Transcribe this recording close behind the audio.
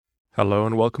Hello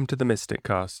and welcome to the Mystic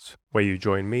Cast, where you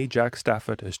join me, Jack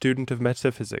Stafford, a student of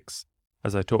metaphysics,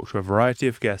 as I talk to a variety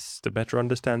of guests to better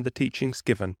understand the teachings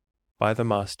given by the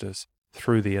Masters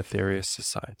through the Aetherius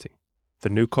Society, the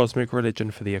new cosmic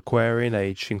religion for the Aquarian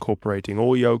Age, incorporating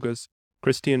all yogas,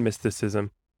 Christian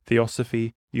mysticism,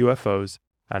 theosophy, UFOs,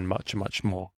 and much, much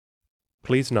more.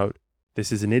 Please note,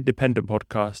 this is an independent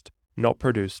podcast, not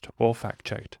produced or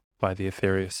fact-checked by the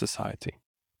Aetherius Society.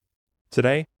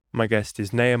 Today, my guest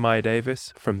is Nehemiah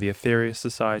Davis from the Aetherius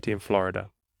Society in Florida.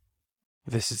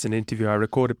 This is an interview I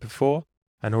recorded before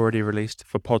and already released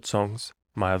for Podsongs,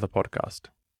 my other podcast.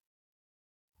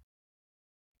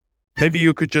 Maybe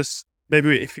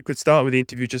if you could start with the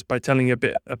interview just by telling a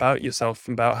bit about yourself,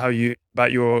 about how you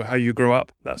grew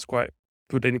up. That's quite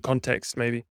good in context,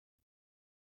 maybe.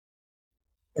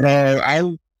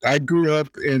 I grew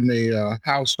up in a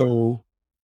household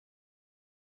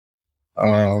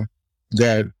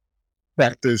that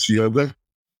practiced yoga.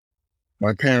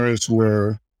 My parents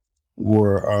were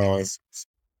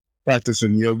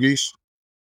practicing yogis.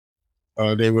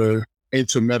 They were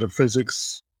into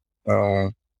metaphysics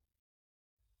on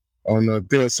the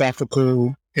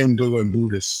philosophical, Hindu, and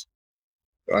Buddhist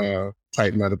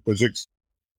type metaphysics,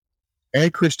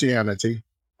 and Christianity.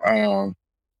 And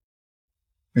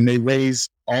they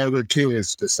raised all their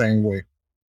kids the same way.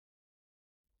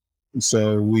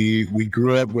 So we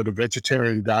grew up with a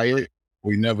vegetarian diet.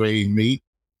 We never ate meat.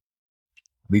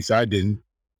 At least I didn't.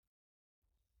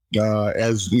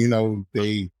 As you know,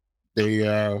 they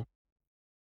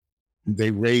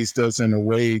raised us in a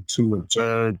way to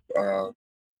observe the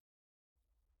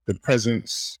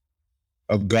presence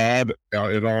of God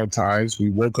at all times.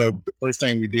 We woke up, the first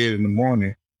thing we did in the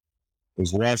morning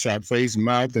was wash our face,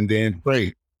 mouth, and then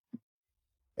pray.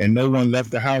 And no one left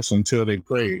the house until they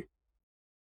prayed.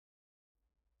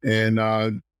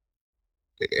 And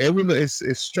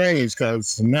it's strange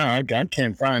because now I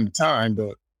can't find the time,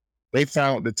 but they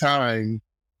found the time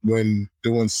when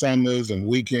doing summers and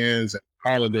weekends and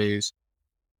holidays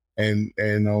and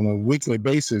on a weekly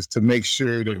basis to make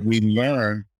sure that we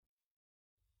learn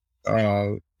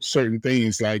certain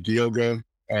things like yoga,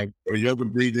 or yoga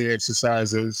breathing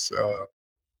exercises,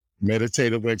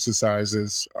 meditative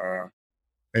exercises,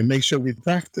 and make sure we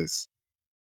practice.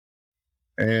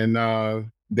 And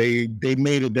they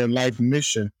made it their life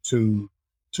mission to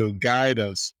guide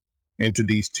us into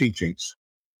these teachings.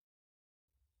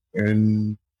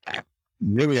 And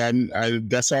really, I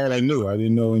that's all I knew. I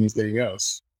didn't know anything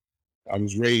else. I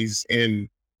was raised in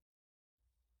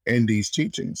these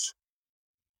teachings.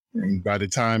 And by the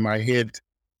time I hit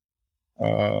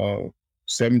 17,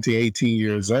 18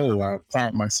 years old, I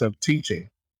found myself teaching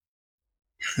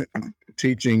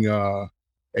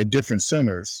at different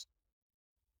centers.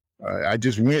 I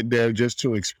just went there just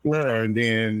to explore, and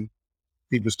then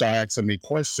people started asking me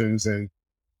questions, and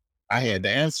I had the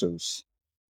answers,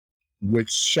 which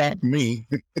shocked me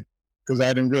because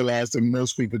I didn't realize that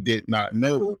most people did not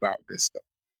know about this stuff.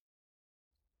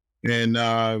 And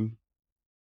that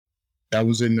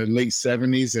was in the late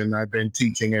 70s, and I've been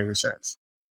teaching ever since.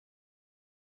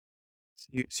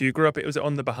 So you grew up, was it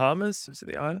on the Bahamas? Was it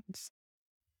the islands?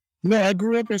 No, I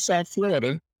grew up in South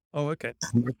Florida. Oh, okay.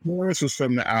 My parents was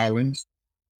from the islands,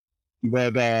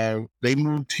 but they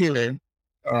moved here.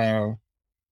 They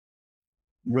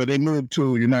moved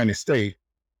to the United States,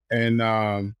 and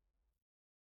my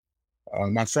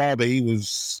father, he grew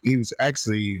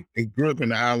up in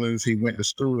the islands. He went to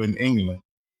school in England.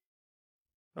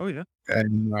 Oh, yeah.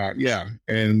 And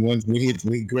and once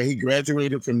he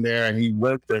graduated from there, and he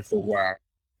worked there for a while.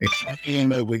 And he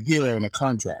ended up here on a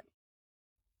contract.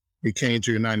 He came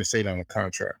to the United States on a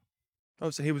contract. Oh,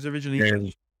 so he was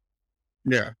originally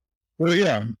yeah. Well,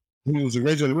 yeah, he was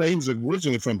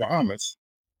originally from Bahamas,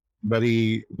 but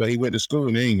he went to school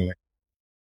in England,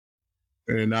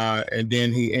 and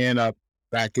then he ended up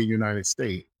back in the United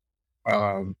States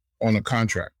on a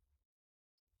contract,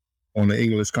 on the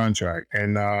English contract,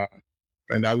 and I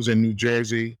was in New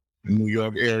Jersey, the New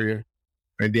York area,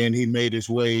 and then he made his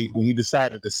way when he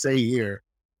decided to stay here.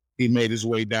 He made his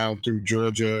way down through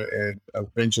Georgia and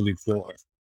eventually Florida,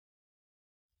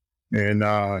 and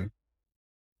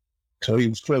so he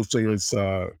was close to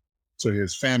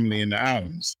his family in the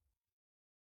islands,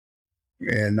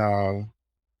 and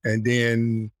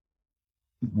then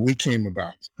we came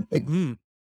about.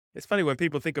 It's funny when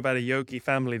people think about a yogi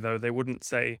family, though, they wouldn't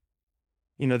say,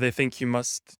 they think you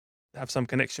must have some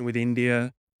connection with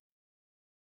India.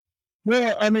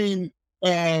 Well, I mean,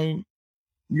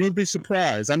 you'd be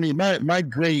surprised. I mean, one of my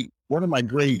great,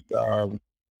 on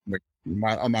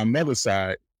my mother's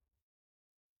side,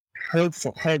 her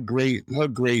great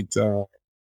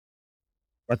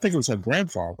I think it was her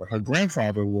grandfather. Her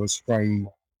grandfather was from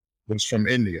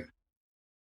India.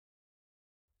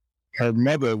 Her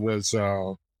mother was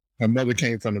her mother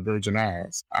came from the Virgin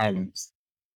Islands.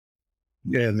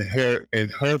 Yeah,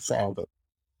 and her father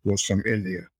was from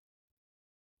India,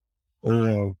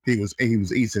 or he was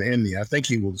Eastern India. I think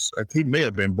he may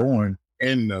have been born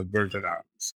in the Virgin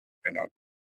Islands, you know,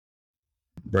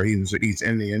 but he was East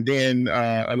Indian. And then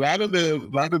a lot of the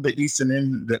a lot of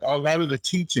the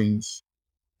teachings,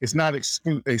 it's not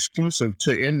exclusive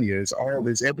to India.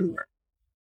 It's everywhere.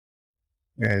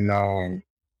 And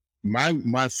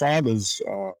my father's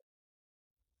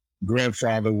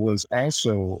grandfather was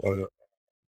also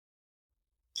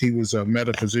he was a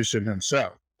metaphysician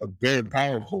himself, a very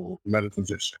powerful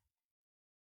metaphysician.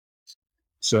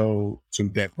 So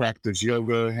that practiced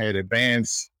yoga, had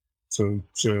advanced to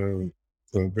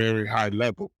a very high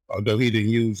level. Although he didn't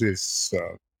use his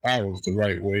powers the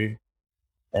right way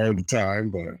all the time,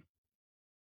 but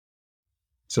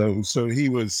so he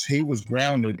was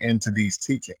grounded into these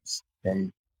teachings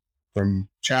from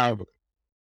childhood.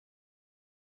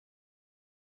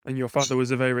 And your father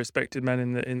was a very respected man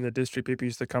in the district. People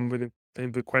used to come with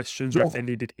him with questions, or if Yeah, they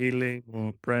needed healing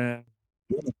or prayer.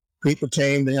 yeah. People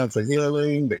came to him for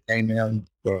healing. They came to him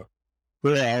for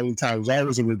prayer all the time. It was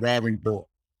always a revolving door.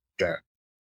 Yeah.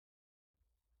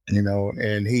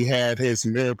 And he had his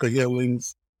miracle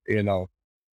healings, you know,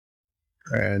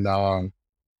 and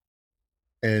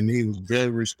he was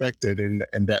very respected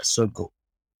in that circle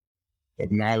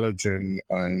of knowledge and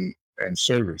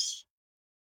service.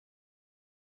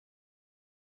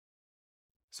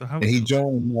 So how? And he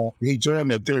joined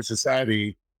the Third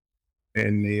Society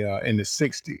in the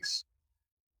 '60s.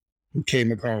 He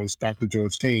came across Dr.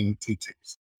 George King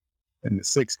teachings in the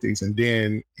 '60s, and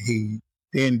then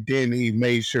he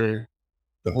made sure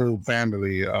the whole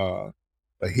family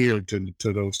adhered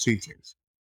to those teachings.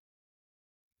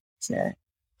 So,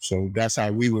 so that's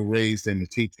how we were raised in the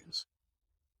teachings.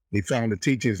 He found the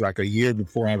teachings like a year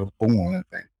before I was born, I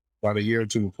think, about a year or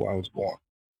two before I was born.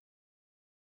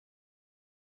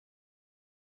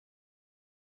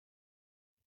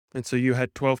 And so you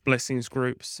had 12 blessings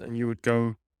groups, and you would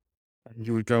go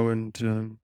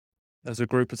and as a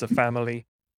group, as a family,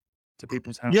 to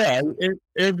people's house. Yeah,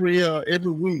 every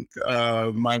week,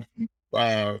 my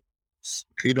uh,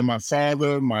 either my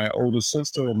father, my older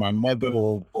sister, or my mother,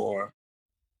 or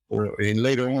and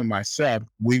later on myself,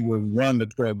 we would run the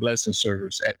 12 blessing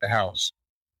service at the house.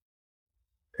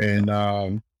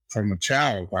 And from a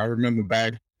child, I remember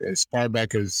back as far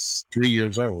back as 3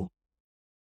 years old,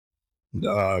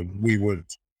 uh, we would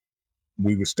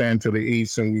we would stand to the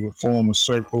east and we would form a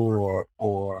circle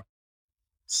or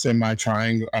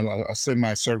semi-triangle, a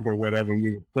semicircle or whatever, and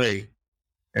we would pray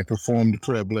and perform the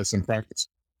prayer blessing practice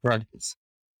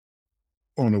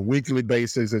on a weekly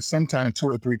basis, and sometimes 2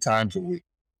 or 3 times a week.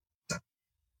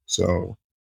 So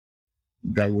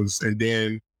and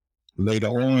then later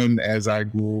on, as I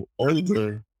grew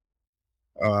older,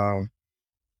 um,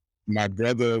 my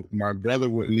brother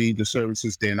would lead the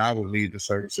services, then I would lead the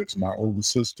services, my older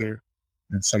sister,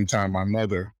 and sometimes my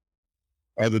mother,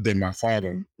 other than my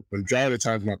father. The majority of the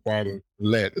times my father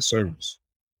led the service.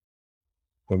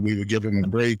 But we would give him a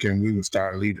break and we would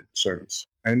start leading the service.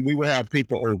 And we would have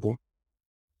people over.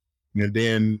 And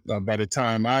then by the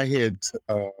time I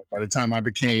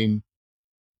became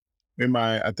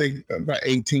I think about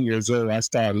 18 years old, I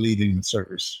started leading the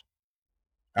service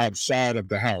outside of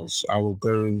the house. I would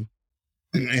go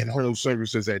and hold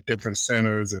services at different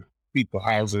centers and people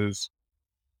houses,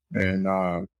 and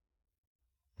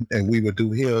we would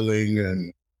do healing,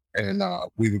 and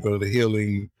we would go to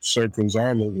healing circles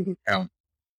all over the county,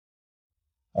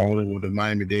 all over the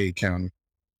Miami-Dade County.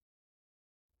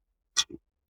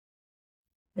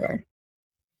 Yeah.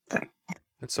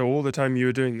 And so all the time you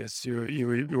were doing this, you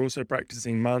were also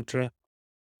practicing mantra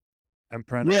and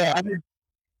pranayama.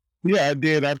 Yeah, I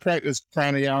did. I practiced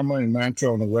pranayama and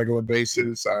mantra on a regular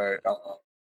basis. I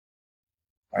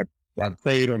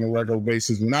prayed on a regular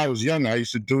basis. When I was young, I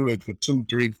used to do it for 2,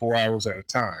 3, 4 hours at a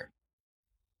time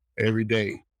every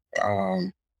day.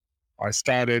 Um, I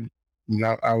started,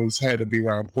 had to be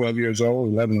around 12 years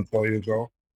old, 11 or 12 years old,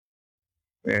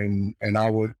 and I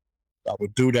would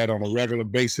do that on a regular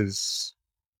basis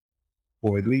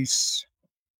for at least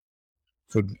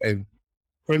for, eh,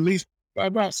 for at least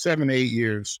about 7, 8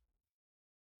 years.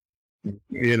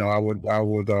 I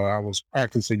was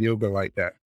practicing yoga like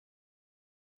that.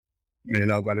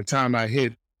 By the time I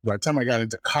got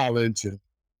into college and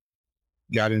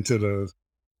got into the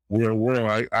real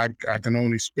world, I can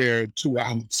only spare 2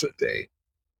 hours a day.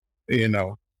 You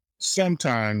know,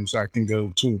 Sometimes I can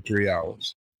go 2 or 3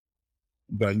 hours.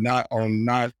 but not on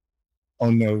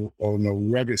the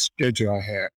regular schedule I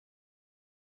had.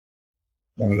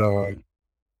 But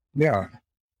yeah,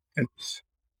 and,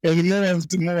 and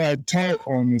the more I taught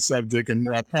on the subject and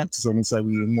more I practiced on the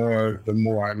subject, the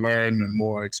more I learned, the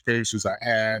more experiences I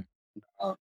had,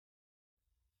 uh,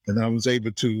 and I was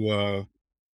able to.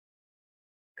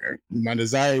 My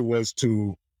desire was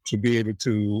to be able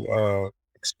to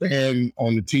expand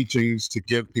on the teachings to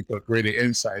give people a greater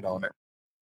insight on it,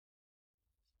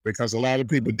 because a lot of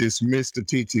people dismiss the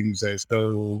teachings as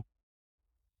though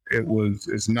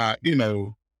it's not,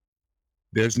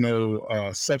 there's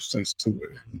no substance to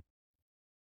it.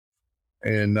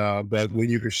 And but when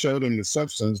you can show them the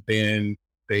substance, then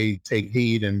they take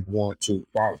heed and want to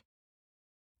follow,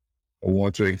 or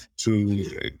want to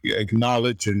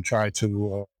acknowledge and try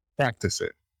to practice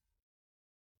it.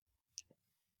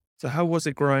 So how was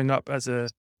it growing up as a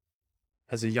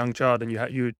young child,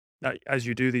 and as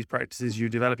you do these practices, you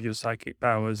develop your psychic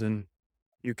powers, and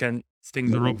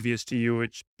things are Mhm. obvious to you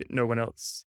which no one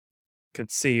else can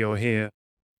see or hear.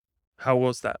 How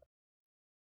was that?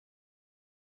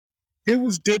 It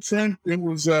was different. It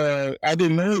was I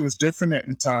didn't know it was different at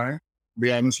the time, to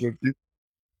be honest with you,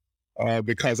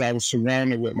 because I was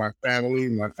surrounded with my family.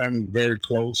 My family was very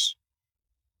close,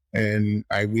 and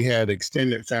we had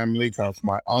extended family because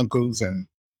my uncles and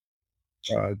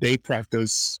they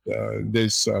practiced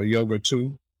this yoga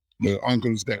too. The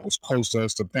uncles that was close to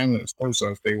us, the family that was close to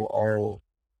us, they were all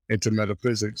into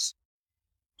metaphysics.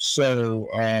 So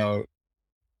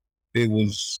it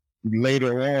was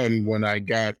later on when I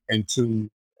got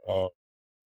uh,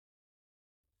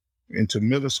 into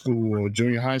middle school or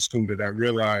junior high school that I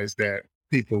realized that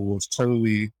people was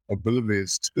totally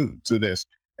oblivious to this.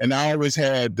 And I always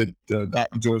had the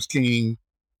Dr. George King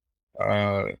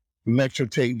uh, lecture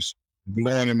tapes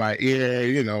blowing in my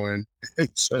ear, and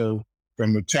so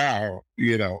from a child,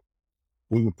 we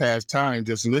would pass time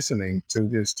just listening to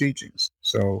his teachings.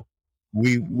 So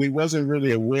we wasn't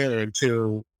really aware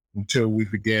until we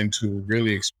began to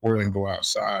really explore and go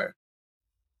outside.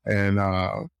 And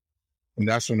and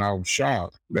that's when I was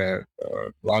shocked that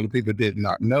a lot of people did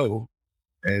not know,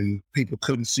 and people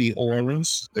couldn't see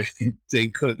auras. They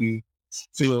couldn't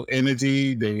feel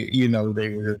energy. They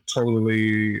were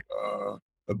totally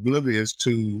oblivious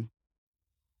to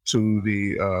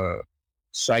the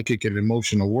psychic and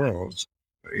emotional worlds.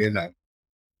 You know,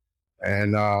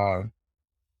 and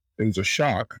it was a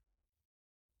shock,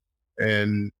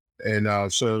 and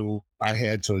so I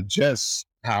had to adjust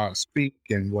how I speak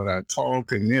and what I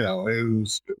talk, and it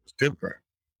was different.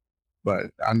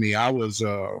 But I mean, I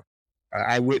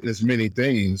witnessed many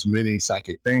things, many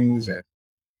psychic things,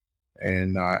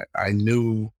 and I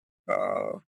knew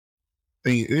uh,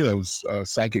 things,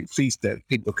 psychic feats that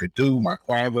people could do. My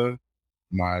father,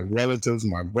 my relatives,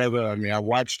 my brother. I mean, I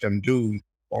watched them do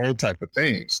all type of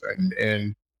things,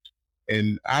 and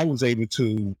I was able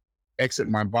to exit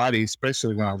my body,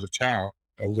 especially when I was a child.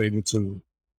 I was able to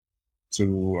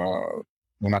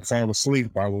when I fall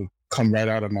asleep, I would come right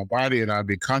out of my body, and I'd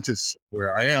be conscious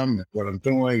where I am and what I'm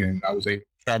doing, and I was able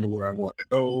to travel where I want to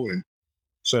go. And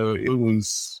so it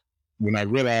was when I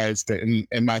realized that,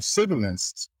 and my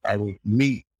siblings, I would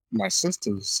meet my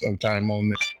sisters sometime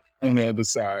on the other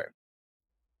side,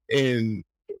 and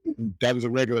that was a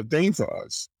regular thing for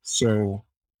us. So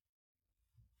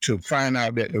to find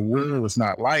out that the world was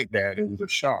not like that, it was a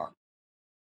shock.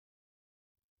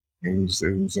 It was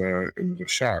a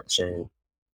shock.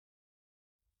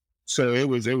 So it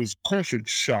was culture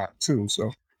shock too.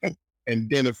 So and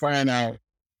then to find out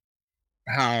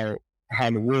how how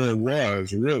the world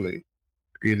was really,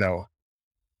 you know,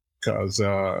 because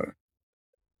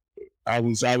I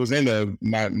was in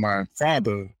my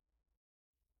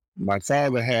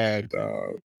father had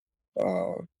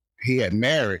he had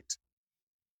married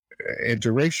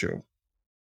interracial,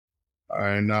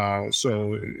 and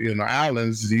so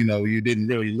islands, you didn't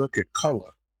really look at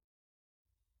color.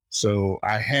 So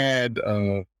I had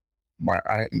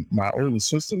my older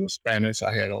sister was Spanish.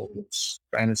 I had an older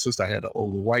Spanish sister. I had an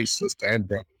older white sister and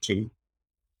brother too,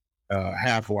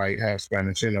 half white, half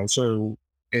Spanish. So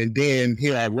and then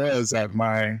here I was at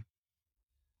my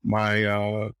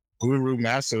guru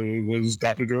master was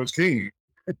Dr. George King,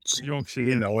 Yorkshire,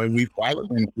 yeah. and we followed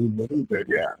him. We believed it,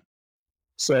 yeah.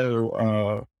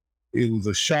 So it was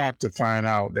a shock to find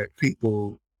out that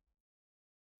people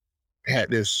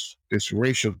had this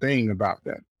racial thing about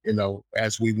them.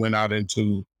 As we went out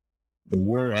into the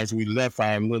world, as we left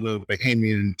our little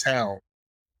Bahamian town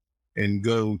and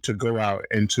go out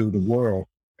into the world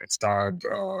and start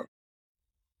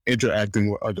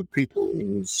interacting with other people, it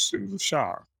was a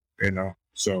shock.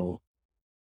 So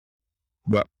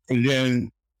But and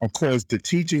then, of course, the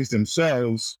teachings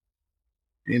themselves,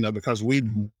 because we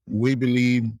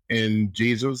believe in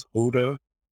Jesus, Buddha,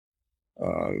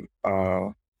 uh,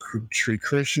 uh, Sri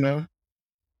Krishna,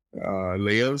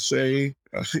 Laose.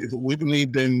 We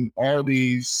believed in all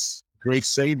these great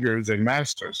saviors and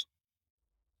masters,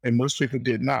 and most people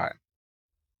did not.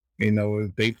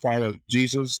 If they followed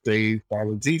Jesus, they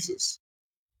followed Jesus,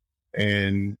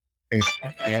 and and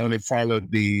they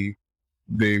followed the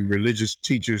religious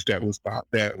teachers that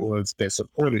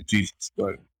supported Jesus,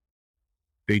 but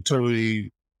they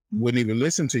totally wouldn't even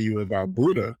listen to you about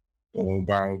Buddha or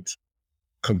about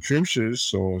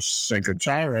Confucius or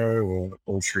Sankaracharya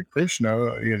or Sri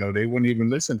Krishna. They wouldn't even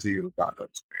listen to you about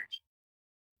those things.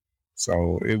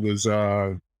 So it was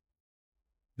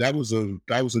that was a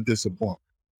disappointment.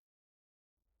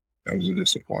 That was a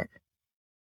disappointment.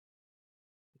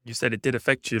 You said it did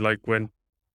affect you, like when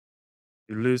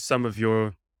you lose some of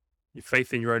your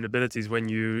faith in your own abilities when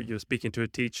you're speaking to a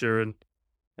teacher and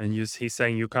he's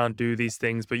saying you can't do these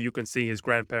things, but you can see his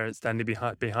grandparents standing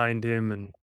behind him,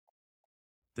 and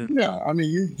Yeah, I mean,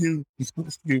 you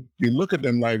look at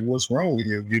them like, what's wrong with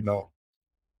you?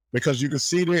 Because you can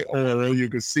see their aura, you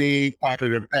can see part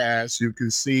of their past, you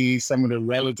can see some of the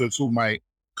relatives who might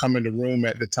come in the room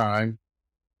at the time,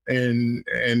 and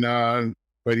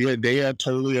but yeah, they are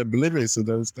totally oblivious of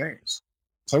those things,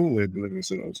 totally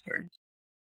oblivious of those things.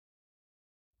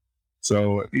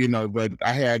 So but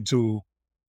I had to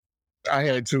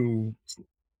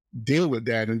deal with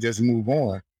that and just move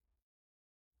on.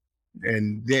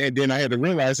 And then I had to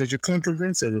realize that you couldn't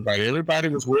convince everybody. Everybody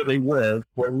was where they were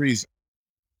for a reason.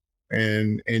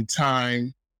 And in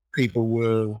time, people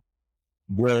will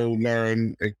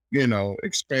learn,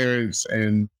 experience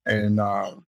and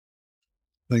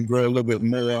grow a little bit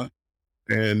more,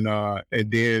 and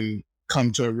then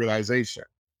come to a realization,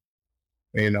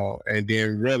 and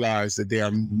then realize that they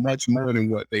are much more than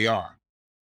what they are.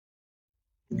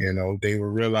 They will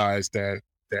realize that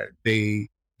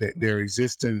their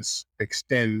existence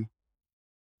extend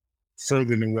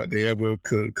further than what they ever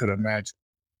could imagine.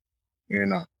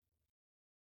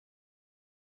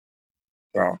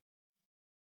 So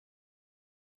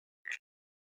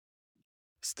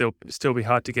still be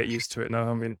hard to get used to it now.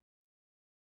 I mean,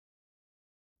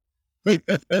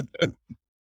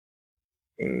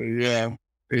 yeah,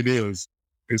 it is.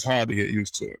 It's hard to get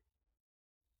used to it.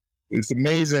 It's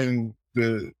amazing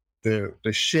the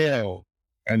shell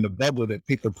and the bubble that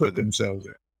people put themselves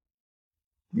in.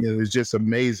 It's just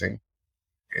amazing.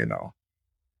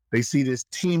 They see this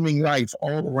teeming life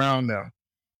all around them,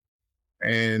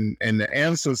 and the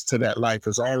answers to that life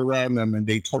is all around them, and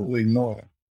they totally ignore them.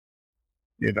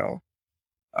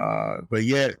 But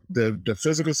yet the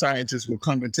physical scientists will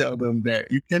come and tell them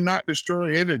that you cannot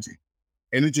destroy energy.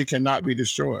 Energy cannot be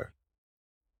destroyed.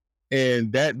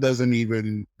 And that they don't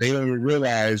even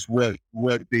realize what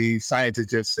the scientist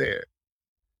just said.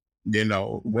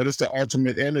 What is the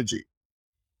ultimate energy?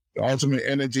 The ultimate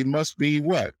energy must be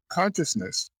what?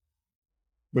 Consciousness.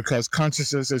 Because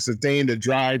consciousness is the thing that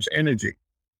drives energy.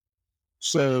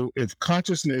 So if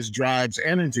consciousness drives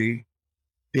energy,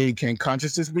 then can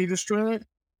consciousness be destroyed?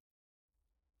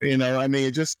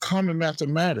 It's just common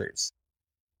mathematics.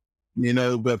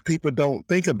 But people don't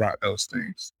think about those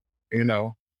things.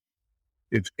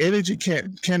 If energy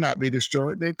cannot be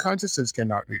destroyed, then consciousness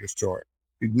cannot be destroyed.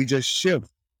 We just shift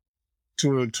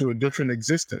to a different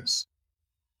existence,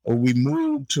 or we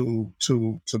move to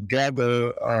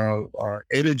gather our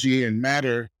energy and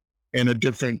matter in a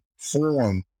different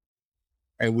form,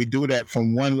 and we do that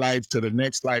from one life to the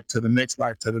next life to the next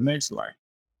life to the next life,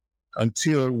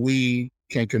 until we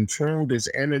can control this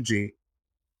energy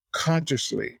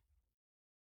consciously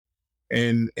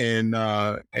and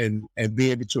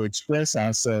be able to express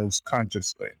ourselves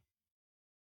consciously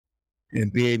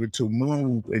and be able to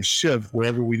move and shift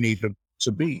wherever we need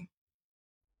to be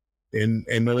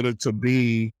in order to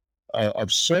be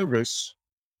of service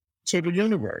to the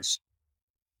universe,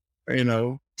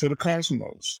 to the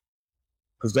cosmos,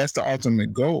 because that's the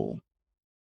ultimate goal.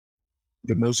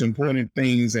 The most important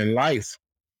things in life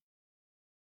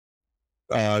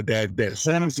that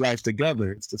holds life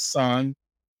together is the sun,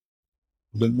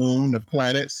 the moon, the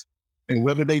planets, and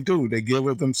whether they give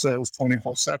of themselves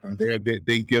 24/7.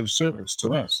 They give service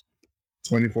to us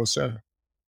 24/7.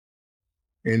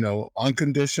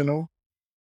 Unconditional.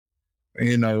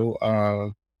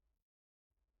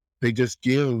 They just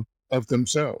give of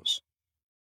themselves,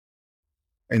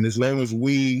 and as long as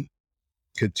we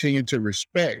continue to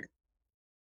respect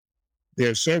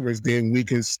their service, then we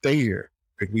can stay here.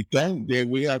 If we don't, then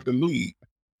we have to leave.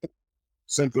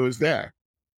 Simple as that.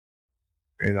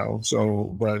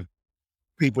 So, but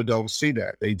people don't see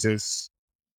that. They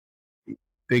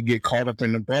get caught up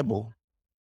in the bubble,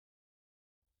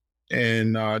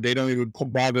 and they don't even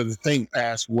bother to think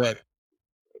past what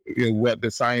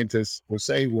the scientists will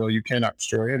say. Well, you cannot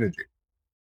store energy.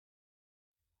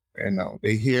 And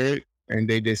they hear it and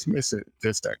they dismiss it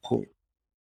just that quick.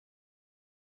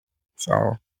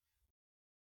 So,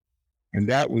 and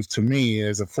that was, to me,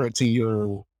 as a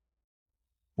 14-year-old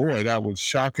boy, that was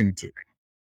shocking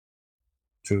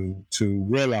to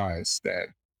realize that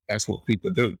that's what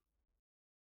people do.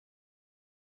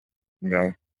 You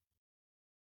know,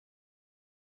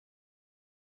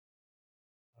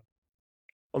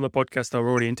 On the podcast, I've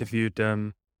already interviewed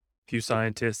a few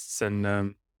scientists,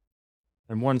 and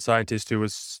one scientist who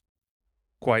was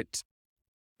quite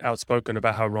outspoken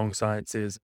about how wrong science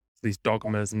is, these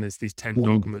dogmas, and there's these 10 Mhm.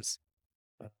 dogmas,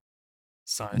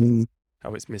 science, Mhm.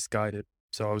 how it's misguided.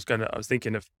 So I was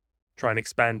thinking of trying to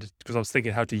expand, because I was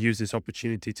thinking how to use this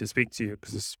opportunity to speak to you,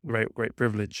 because it's a great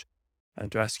privilege,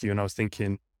 and to ask you. And I was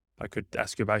thinking I could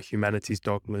ask you about humanity's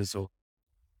dogmas,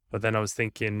 but then I was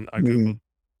thinking I googled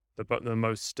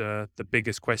the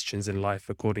biggest questions in life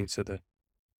according to the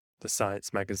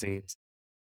science magazines.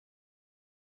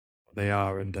 They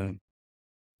are, and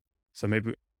so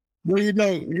maybe. Well,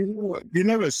 you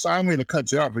never assigned me to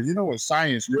cut you off, but you know what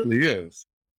science really is?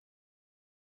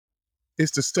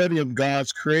 It's the study of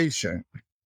God's creation.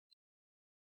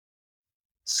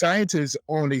 Scientists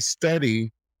only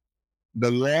study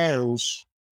the laws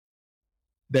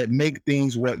that make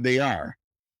things what they are.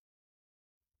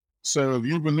 So if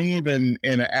you believe in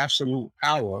an absolute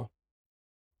power,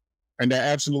 and that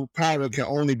absolute power can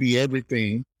only be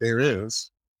everything there is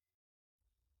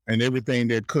and everything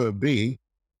there could be,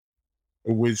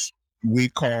 which we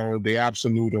call the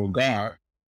absolute or God,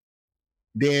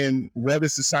 then what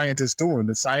is the scientist doing?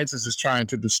 The scientist is trying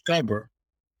to discover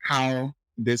how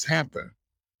this happened.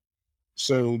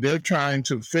 So they're trying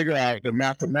to figure out the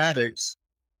mathematics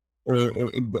or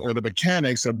the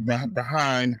mechanics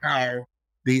behind how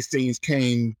these things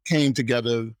came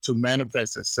together to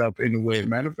manifest itself in the way it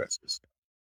manifests itself.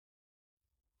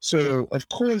 So of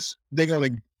course they're gonna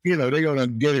get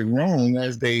it wrong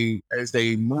as they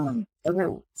move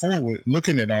forward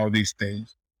looking at all these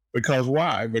things. Because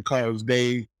why? Because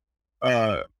they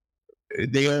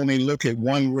only look at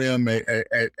one realm at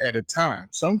a time.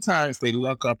 Sometimes they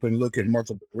look up and look at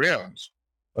multiple realms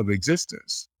of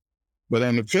existence. But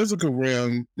in the physical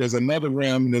realm, there's another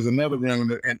realm, there's another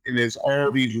realm, and there's all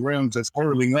these realms that's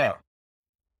holding up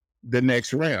the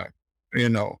next realm. You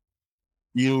know,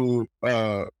 you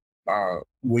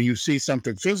when you see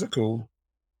something physical,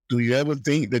 do you ever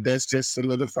think that that's just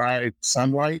solidified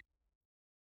sunlight?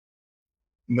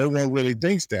 No one really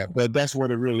thinks that, but that's what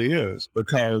it really is.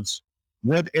 Because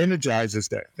what energizes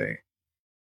that thing?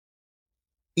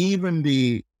 Even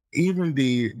the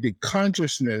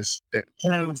consciousness that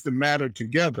holds the matter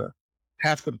together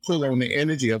have to pull on the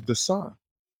energy of the sun,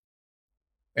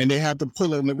 and they have to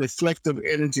pull on the reflective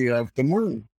energy of the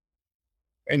moon,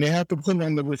 and they have to pull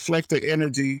on the reflective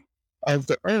energy of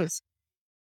the earth,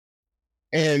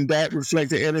 and that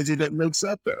reflective energy that makes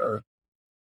up the earth.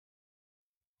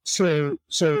 So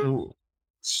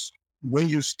when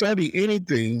you study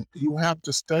anything, you have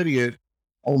to study it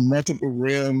on multiple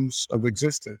realms of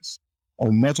existence,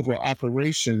 on multiple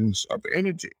operations of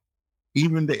energy,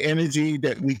 even the energy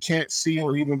that we can't see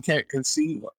or even can't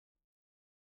conceive of.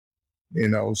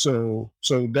 So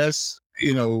that's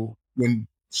when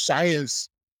science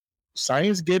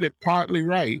get it partly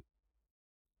right,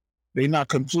 they're not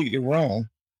completely wrong.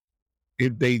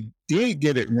 If they did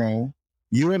get it wrong,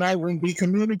 you and I wouldn't be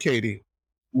communicating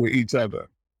with each other.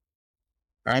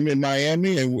 I'm in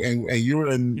Miami and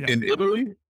you're in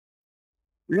Italy.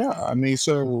 Yeah, I mean,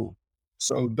 so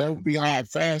don't be hard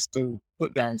fast to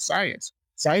put down science.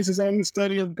 Science is only the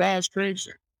study of God's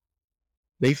creation.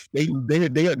 They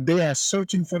are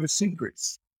searching for the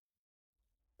secrets,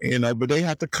 but they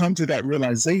have to come to that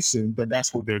realization that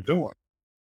that's what they're doing.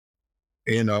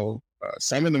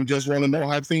 Some of them just want to know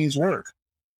how things work.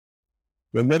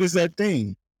 But what is that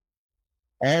thing?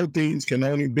 All things can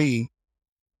only be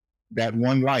that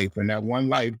one life, and that one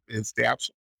life is the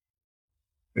absolute.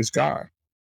 It's God.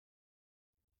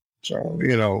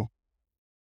 So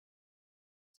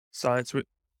Science with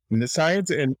and the science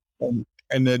and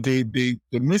the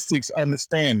mystics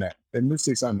understand that. The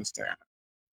mystics understand,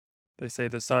 They say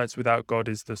the science without God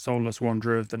is the soulless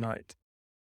wanderer of the night.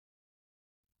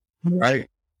 right?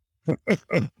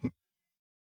 Okay,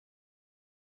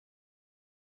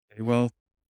 well,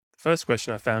 the first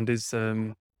question I found is,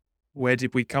 where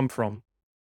did we come from?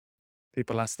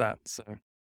 People ask that. So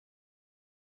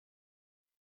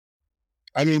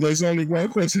I mean, there's only one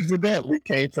question for that. We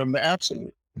came from the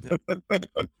absolute.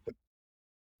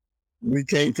 We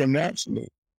came from the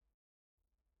absolute.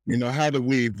 You know, how do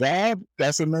we evolve?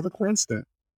 That's another question.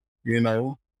 You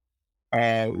know,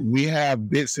 we have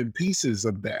bits and pieces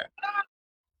of that.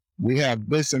 We have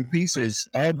bits and pieces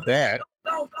of that.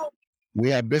 We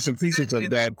have bits and pieces of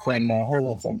that from hold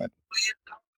on for a minute.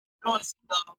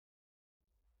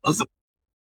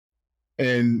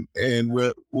 And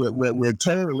what we're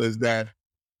told is that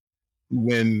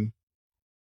when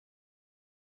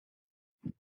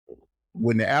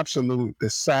the absolute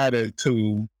decided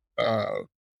to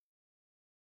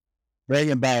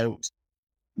bring about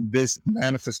this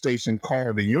manifestation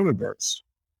called the universe,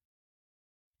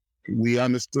 we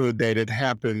understood that it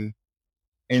happened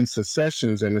in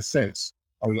successions, in a sense,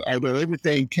 although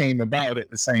everything came about at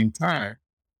the same time.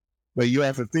 But you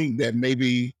have to think that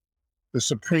maybe the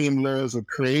supreme laws of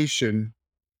creation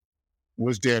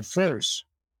was there first,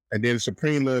 and then the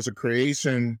supreme laws of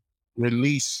creation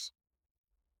released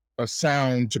a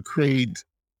sound to create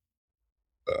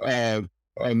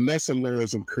lesser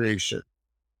laws of creation,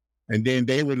 and then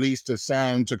they released a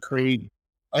sound to create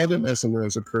other lesser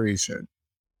laws of creation,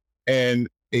 and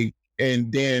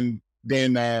then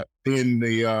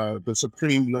the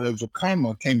supreme laws of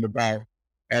karma came about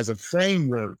as a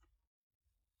framework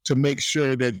to make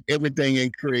sure that everything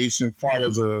in creation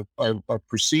follows a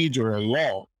procedure or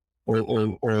law,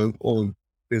 or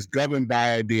is governed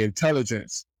by the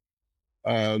intelligence,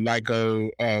 like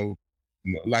a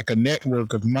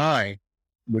network of mind,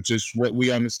 which is what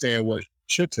we understand what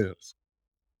shit is.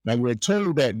 Now we're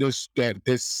told that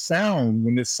this sound,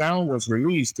 when this sound was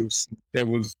released, this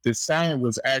sound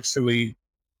was actually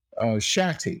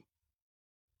Shati,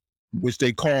 which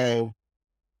they call,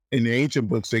 in the ancient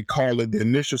books, they call it, the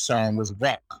initial sound was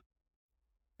Vak.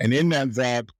 And in that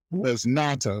Vak was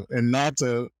Nata, and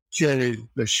Nata carried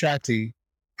the Shati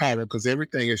power, because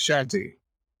everything is Shati,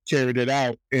 carried it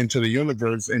out into the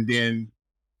universe, and then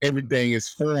everything is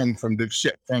formed from the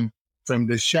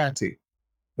Shati,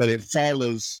 but it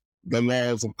follows the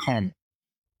laws of karma,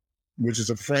 which is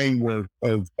a framework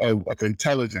of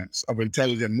intelligence, of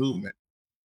intelligent movement.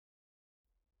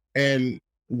 And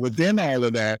within all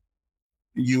of that,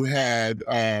 you had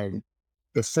the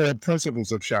 4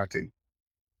 principles of Shakti.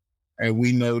 And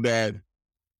we know that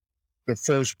the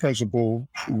first principle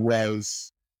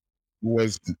was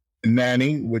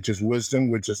Nani, which is wisdom,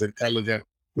 which is intelligent,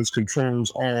 which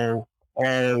controls all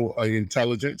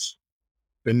intelligence.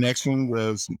 The next one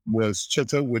was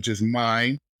Chitta, which is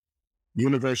mind,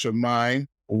 universal mind,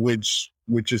 which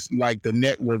is like the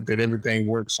network that everything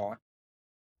works on.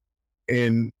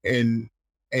 And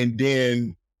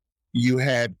then you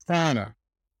had Prana,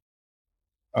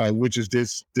 which is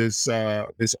this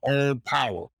all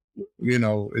power. You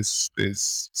know, it's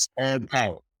all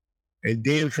power. And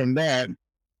then from that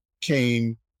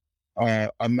came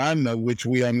Ananda, which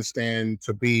we understand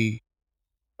to be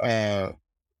a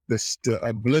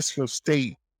blissful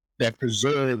state that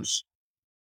preserves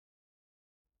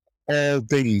all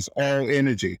things, all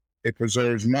energy. It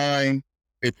preserves mind,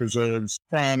 it preserves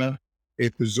prana,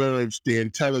 it preserves the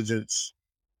intelligence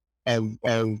of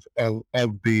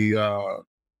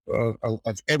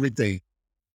everything.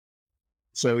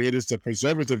 So it is the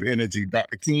preservative energy.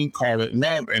 Dr. King called it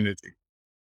love energy.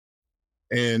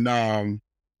 And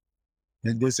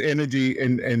this energy,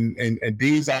 and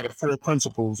these are the 4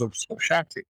 principles of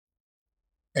Shakti.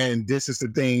 And this is the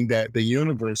thing that the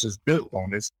universe is built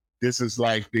on. This is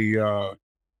like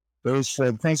those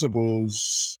 4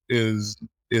 principles is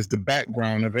the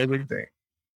background of everything.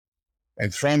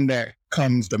 And from that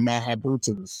comes the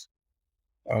Mahabhutas,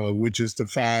 which is the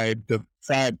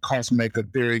five cosmic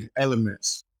etheric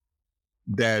elements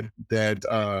that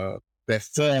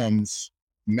forms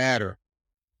matter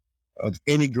of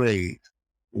any grade,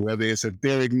 whether it's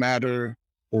etheric matter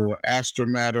or astral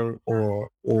matter or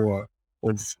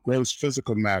gross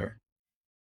physical matter.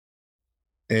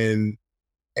 And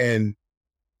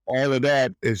all of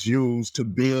that is used to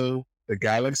build the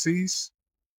galaxies,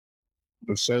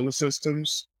 the solar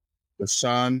systems, the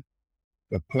sun,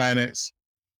 the planets,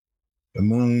 the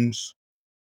moons,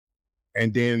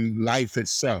 and then life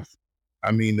itself.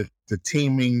 I mean, the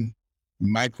teeming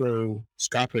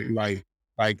microscopic life,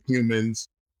 like humans,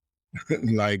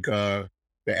 like the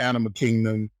animal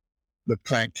kingdom, the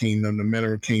plant kingdom, the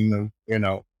mineral kingdom, you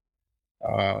know.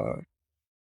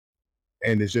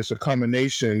 And it's just a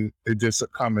combination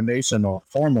or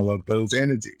formula of those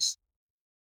energies.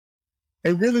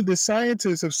 And really, the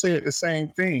scientists have said the same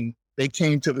thing. They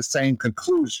came to the same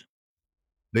conclusion.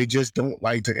 They just don't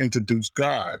like to introduce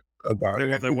God about They it.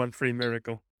 have that one free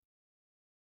miracle.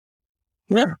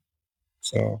 Yeah.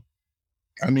 So,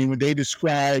 I mean, when they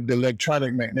describe the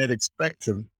electronic magnetic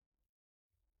spectrum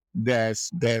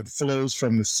that flows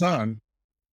from the sun,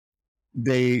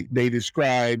 they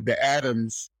describe the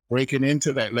atoms breaking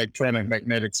into that electronic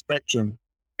magnetic spectrum,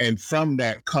 and from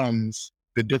that comes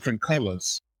the different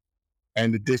colors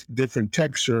and the different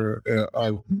texture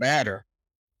of matter.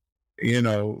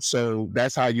 So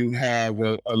that's how you have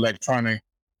electronic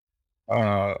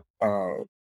uh, uh,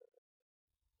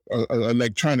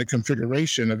 electronic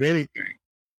configuration of anything,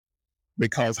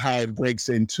 because how it breaks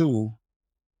into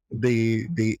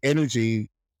the energy,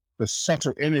 the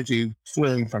central energy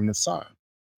flowing from the sun.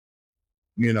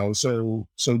 So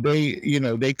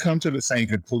they come to the same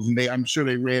conclusion. I'm sure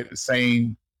they read the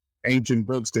same ancient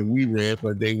books that we read,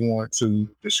 but they want to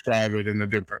describe it in a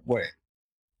different way.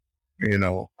 you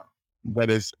know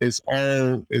but it's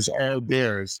all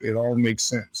theirs. It all makes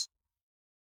sense.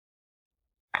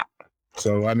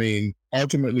 So I mean,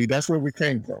 ultimately that's where we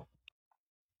came from.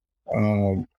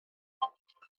 um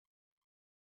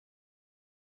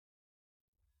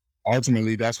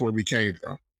Ultimately that's where we came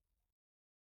from.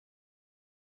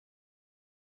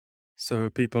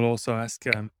 So people also ask,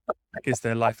 is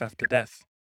there life after death?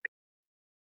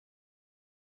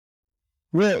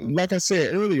 Well, like I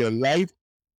said earlier, life,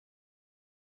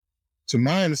 to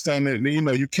my understanding,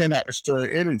 you cannot destroy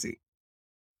energy.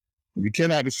 You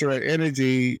cannot destroy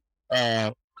energy.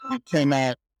 You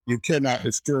cannot. You cannot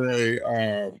destroy.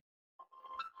 Hold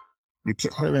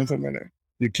on for a minute.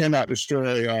 You cannot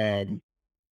destroy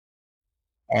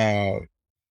uh,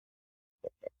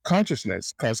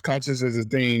 consciousness, because consciousness is a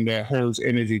thing that holds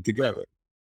energy together.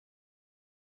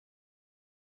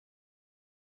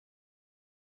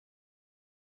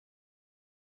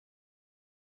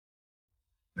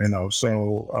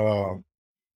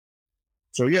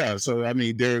 So yeah. So I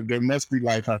mean, there must be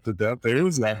life after death. There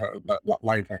is life after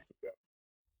death.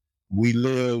 We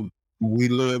live we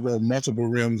live on multiple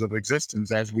realms of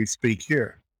existence as we speak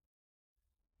here.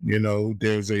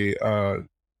 There's an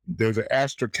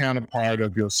astral counterpart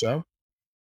of yourself.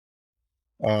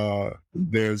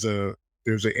 There's an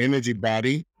energy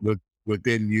body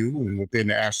within you and within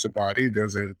the astral body.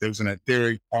 There's an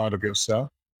etheric part of yourself.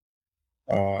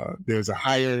 There's a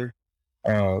higher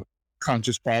uh,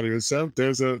 conscious part of yourself.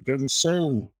 There's a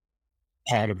soul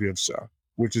part of yourself,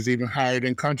 which is even higher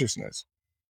than consciousness,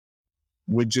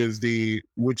 which is the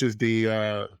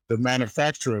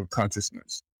manufacturer of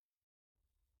consciousness.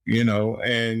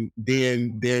 And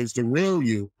then there's the real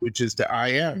you, which is the I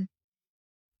am,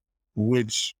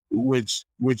 which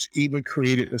even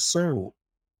created the soul,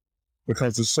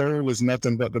 because the soul is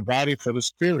nothing but the body for the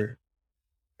spirit,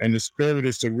 and the spirit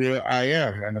is the real I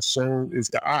am, and the soul is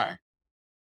the I.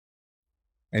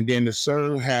 And then the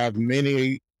soul have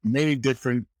many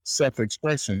different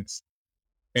self-expressions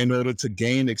in order to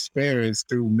gain experience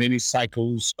through many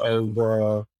cycles of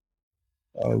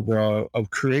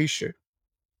creation,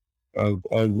 of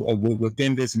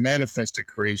within this manifested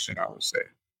creation, I would say.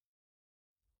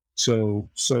 So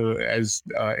as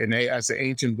the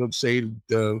ancient books say,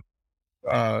 the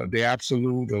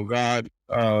absolute or God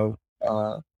uh,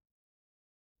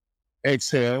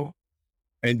 exhale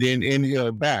and then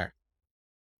inhale back,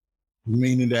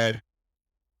 meaning that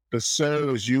the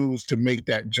soul is used to make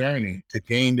that journey, to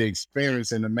gain the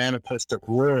experience in the manifested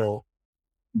world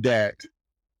that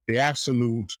the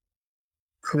absolute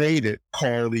created,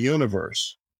 called the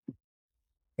universe.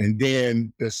 And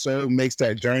then the soul makes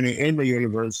that journey in the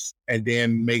universe, and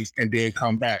then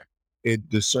come back.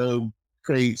 The soul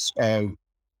creates,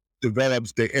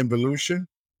 develops the involution.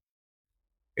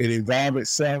 It evolves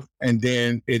itself, and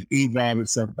then it evolves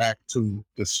itself back to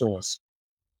the source,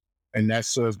 and that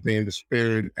source being the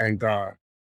spirit and God.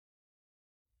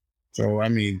 So I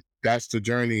mean, that's the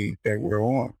journey that we're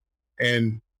on.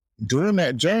 And during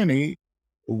that journey,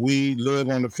 we live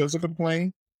on the physical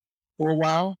plane for a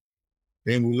while.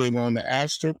 Then we live on the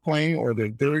astral plane or the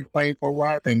etheric plane for a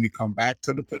while. Then we come back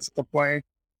to the physical plane.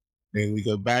 Then we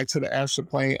go back to the astral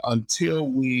plane until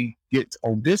we get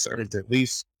on this earth, at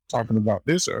least talking about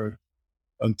this earth,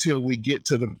 until we get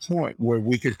to the point where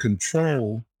we can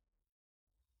control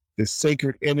the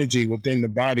sacred energy within the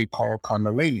body called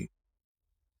Kundalini.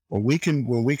 When we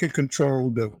can control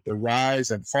the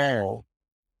rise and fall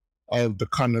of the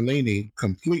Kundalini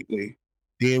completely,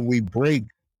 then we break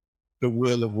the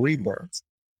wheel of rebirth,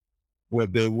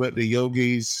 what the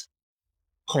yogis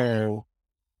call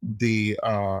the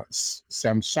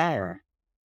samsara,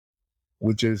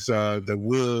 which is the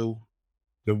will,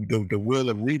 the will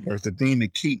of rebirth, the thing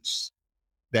that keeps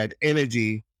that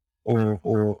energy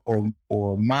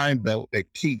or mind belt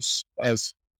that keeps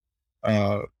us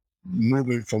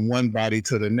moving from one body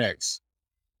to the next.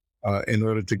 in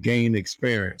order to gain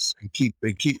experience and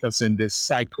keep us in this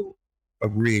cycle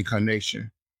of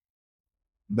reincarnation.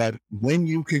 But when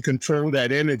you can control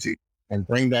that energy and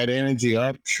bring that energy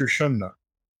up Shushumna,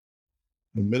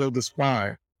 the middle of the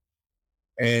spine,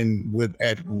 and with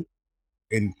at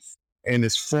in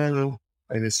its full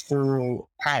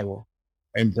power,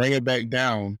 and bring it back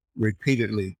down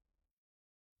repeatedly,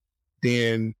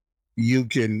 then you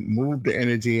can move the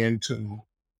energy into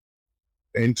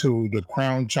the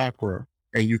crown chakra,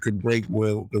 and you can break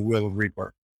the will of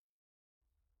rebirth,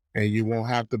 and you won't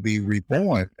have to be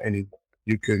reborn anymore.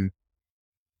 You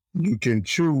can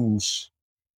choose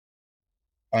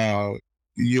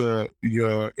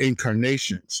your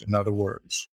incarnations. In other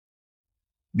words,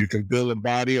 you can build a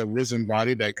risen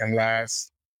body that can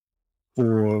last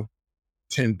for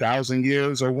 10,000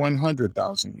 years or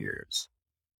 100,000 years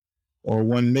or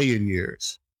 1 million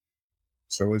years.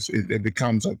 So it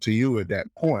becomes up to you at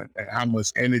that point and how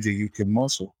much energy you can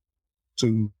muscle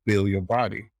to build your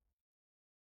body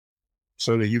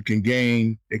so that you can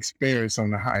gain experience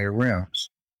on the higher realms.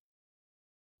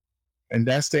 And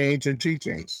that's the ancient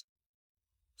teachings.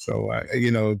 So,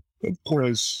 of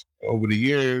course, over the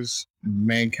years,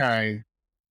 mankind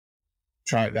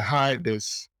tried to hide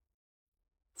this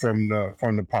from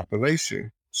the population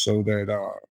so that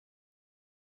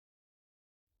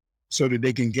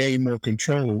they can gain more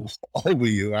control over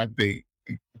you, I think.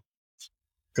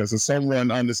 Because if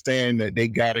someone understand that they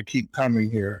got to keep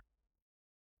coming here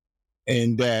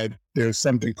and that there's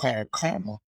something called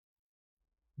karma,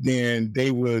 then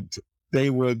they would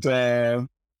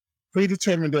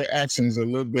predetermine their actions a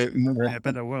little bit more. A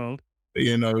better world.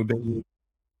 Because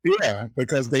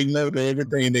they know that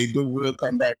everything they do will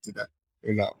come back to them.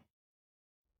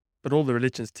 But all the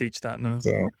religions teach that, no?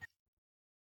 So,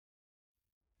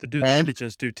 the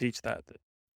religions do teach that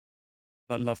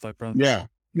love thy brother.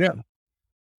 Yeah.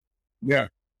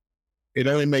 It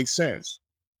only makes sense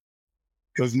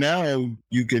because now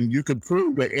you can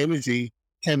prove that energy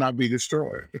cannot be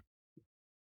destroyed.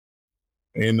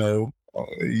 You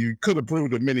could have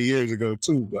proved it many years ago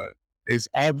too, but it's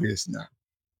obvious now,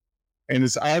 and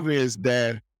it's obvious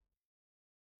that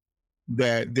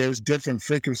there's different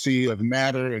frequency of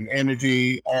matter and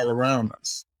energy all around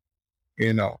us.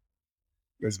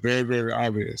 It's very, very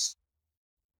obvious.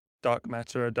 Dark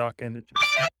matter or dark energy.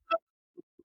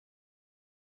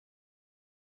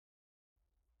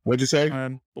 What'd you say?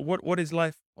 But what is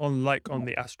life like on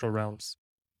the astral realms?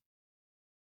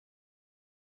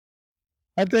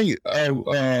 I think,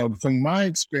 from my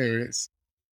experience,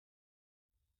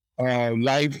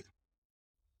 life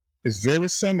is very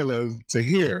similar to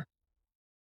here.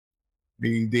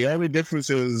 The only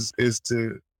difference is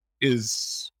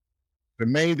the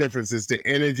main difference is the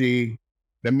energy,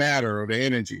 the matter or the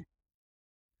energy.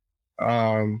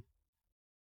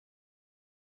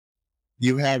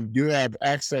 You have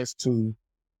access to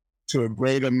a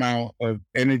great amount of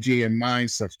energy and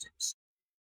mind substance,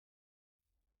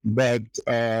 but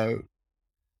the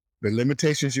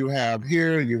limitations you have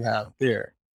here, you have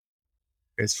there,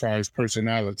 as far as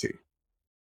personality.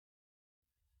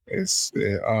 It's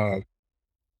the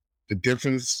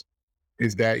difference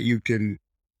is that you can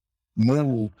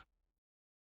move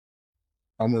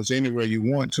almost anywhere you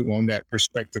want to on that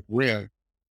perspective realm.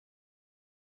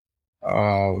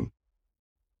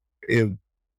 If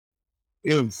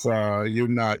you're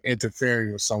not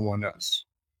interfering with someone else,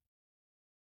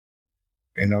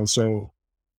 so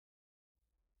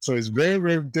it's very,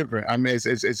 very different. I mean,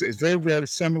 it's very, very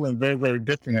similar and very, very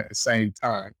different at the same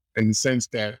time, in the sense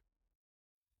that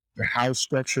the house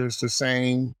structure is the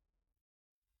same,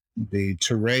 the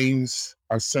terrains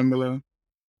are similar.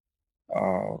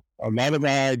 A lot of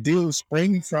our ideals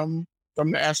spring from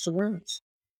the astral realms.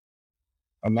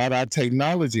 A lot of our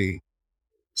technology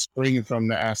springing from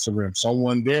the astral realm.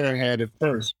 Someone there had it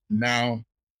first. Now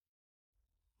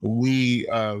we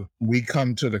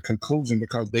come to the conclusion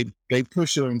because they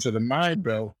push it into the mind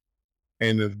belt,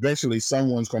 and eventually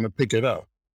someone's going to pick it up.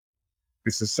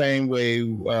 It's the same way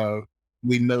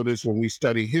we notice when we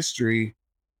study history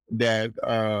that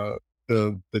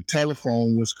the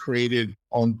telephone was created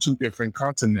on 2 different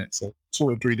continents, or 2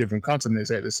 or 3 different continents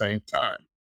at the same time,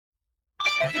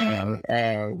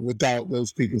 without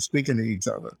those people speaking to each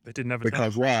other. They didn't have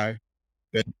because why?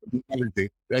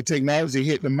 That technology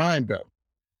hit the mind belt.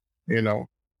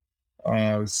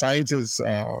 Scientists,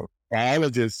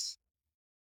 biologists,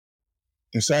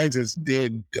 and scientists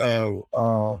did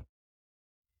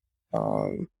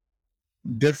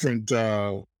different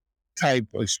type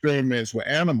experiments with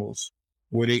animals,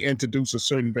 where they introduce a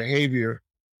certain behavior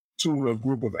to a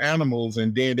group of animals,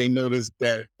 and then they noticed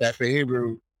that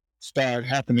behavior started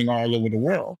happening all over the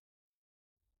world.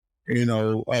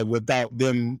 without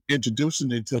them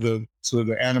introducing it to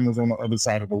the animals on the other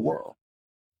side of the world.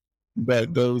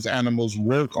 But those animals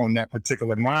work on that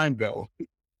particular mind belt.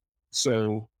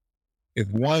 So if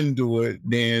one do it,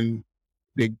 then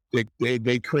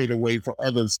they create a way for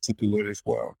others to do it as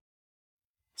well.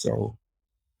 So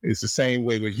it's the same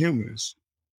way with humans.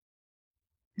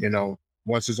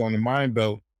 Once it's on the mind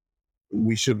belt,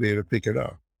 we should be able to pick it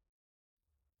up.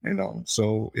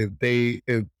 So if they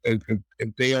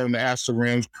on the astral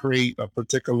realms create a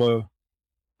particular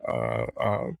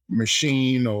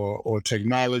machine or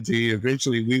technology,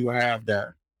 eventually we will have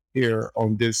that here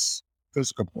on this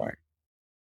physical plane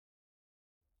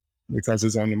because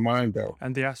it's on the mind belt.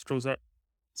 And the astrals are...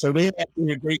 So they have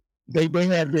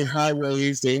their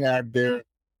highways, they have their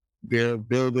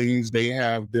buildings, they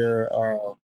have their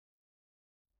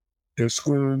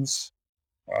schools.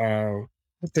 The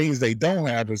things they don't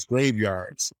have is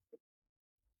graveyards.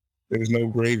 There's no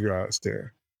graveyards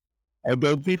there.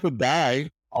 Although people die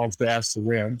off the astral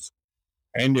realms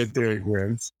and the etheric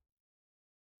realms,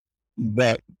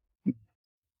 but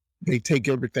they take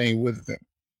everything with them.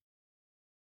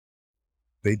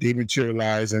 They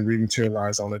dematerialize and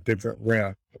rematerialize on a different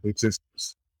realm of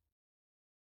existence.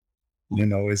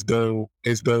 As though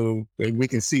we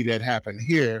can see that happen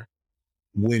here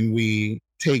when we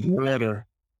take water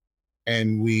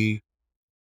and we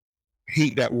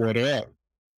heat that water up.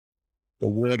 The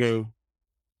water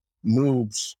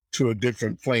moves to a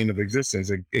different plane of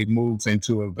existence. It moves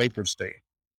into a vapor state.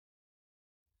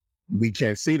 We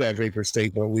can't see that vapor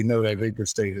state, but we know that vapor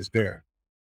state is there.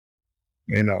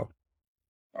 The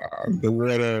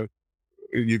water,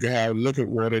 you can have liquid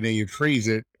water, then you freeze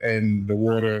it, and the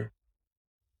water,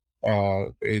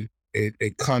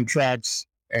 it contracts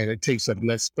and it takes up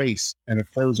less space in a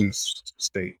frozen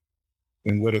state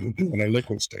than what it would do in a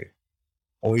liquid state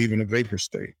or even a vapor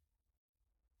state.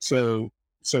 So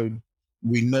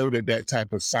we know that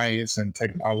type of science and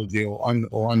technology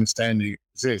or understanding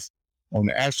exists. On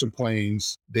the astral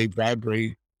planes, they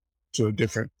vibrate to a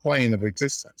different plane of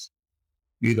existence,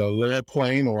 either a lower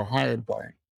plane or a higher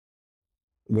plane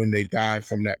when they die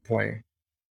from that plane.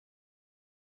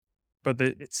 But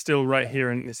it's still right here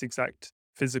in this exact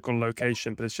physical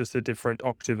location, but it's just a different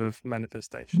octave of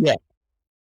manifestation. Yeah.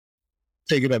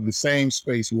 Taking up the same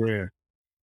space we're in.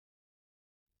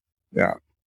 Yeah.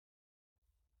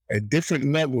 At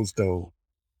different levels, though,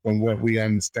 from what we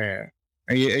understand.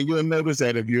 And you'll notice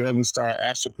that if you ever start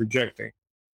astral projecting,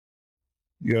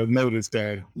 you'll notice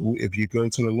that if you go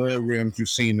to the lower realms, you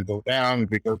seem to go down.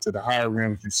 If you go to the higher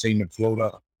realms, you seem to float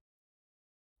up.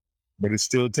 But it's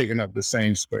still taking up the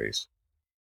same space.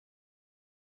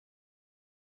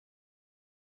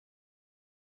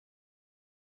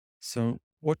 So,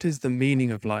 what is the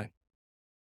meaning of life?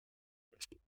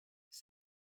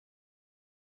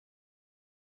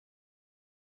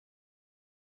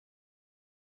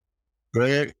 Go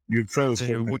ahead, you froze.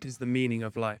 So, what is the meaning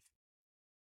of life?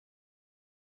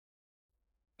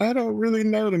 I don't really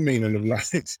know the meaning of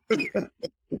life.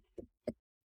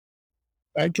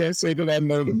 I can't say that I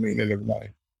know the meaning of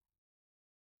life.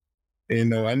 I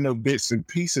know bits and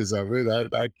pieces of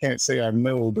it. I can't say I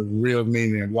know the real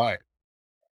meaning of life.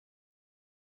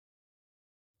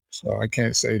 So I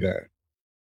can't say that.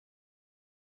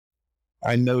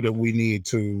 I know that we need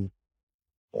to.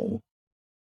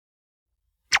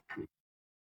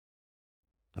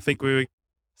 I think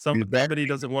somebody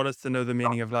doesn't want us to know the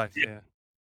meaning of life. Yeah.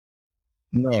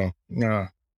 No.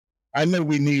 I know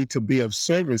we need to be of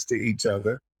service to each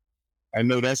other. I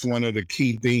know that's one of the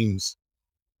key themes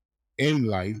in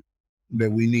life, that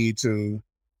we need to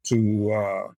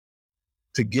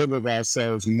give of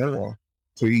ourselves more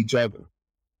to each other,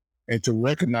 and to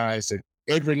recognize that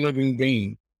every living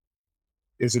being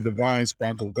is a divine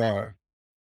spark of God.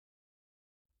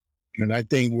 And I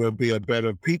think we'll be a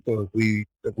better people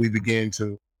if we begin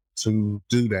to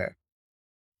do that.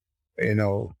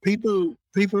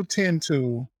 People tend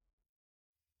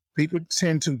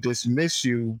to dismiss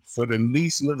you for the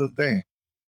least little thing.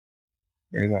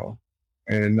 And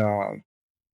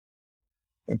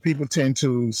people tend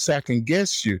to second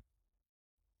guess you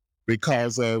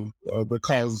because of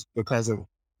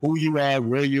who you are,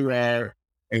 where you are,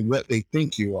 and what they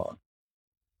think you are.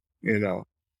 And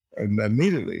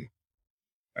immediately,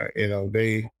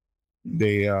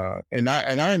 they and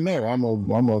I know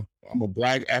I'm a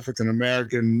Black African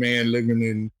American man living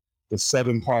in the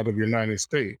southern part of the United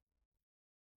States,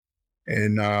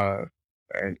 and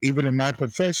even in my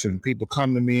profession, people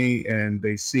come to me and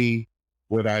they see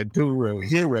what I do or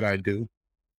hear what I do,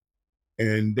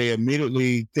 and they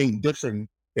immediately think different.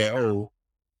 That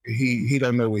he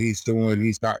don't know what he's doing.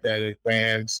 He's not that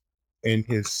advanced. in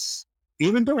his,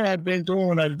 even though I've been doing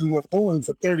what I've been doing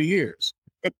for 30 years.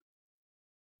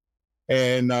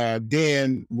 And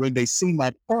then when they see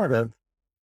my product,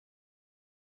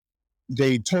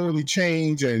 they totally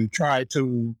change and try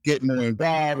to get more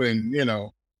involved and,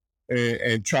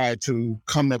 and try to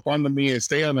come up under me and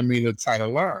stay under me to try to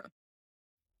learn.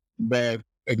 But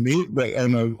immediately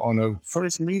on a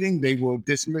first meeting, they will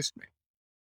dismiss me.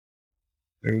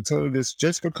 They will tell you this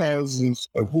just because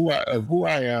of who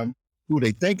I am, who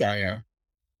they think I am,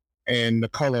 and the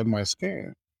color of my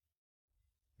skin.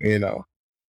 You know,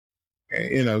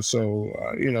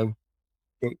 so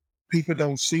but people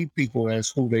don't see people as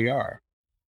who they are.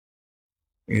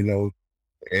 You know,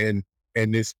 and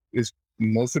it's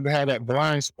most of them have that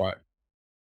blind spot.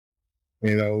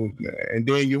 And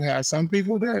then you have some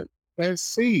people that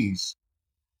sees,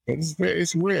 but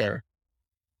it's rare.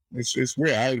 It's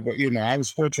rare. I was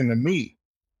fortunate to meet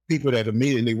people that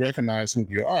immediately recognize who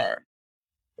you are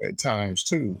at times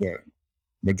too, but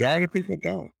majority of people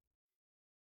don't.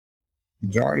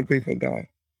 Majority of people don't.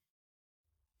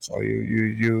 So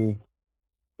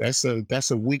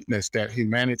that's a weakness that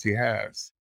humanity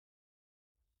has.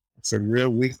 It's a real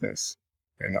weakness,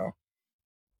 you know.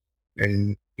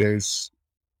 And there's,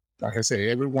 like I say,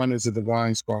 everyone is a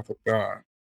divine spark of God,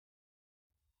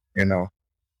 you know,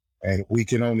 and we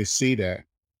can only see that.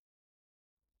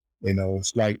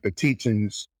 It's like the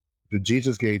teachings that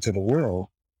Jesus gave to the world.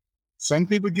 Some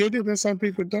people get it and some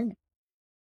people don't.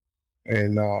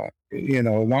 And a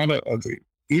lot of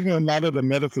even a lot of the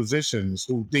metaphysicians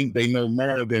who think they know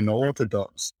more than the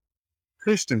Orthodox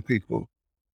Christian people,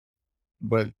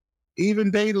 but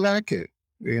even they lack it.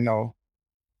 You know,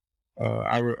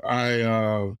 I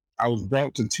was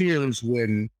brought to tears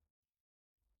when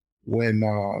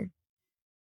uh,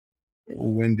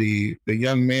 when the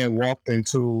young man walked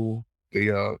into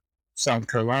the South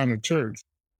Carolina church,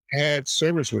 had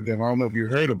service with them. I don't know if you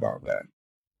heard about that.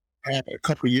 Had a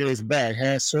couple of years back,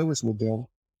 had service with them.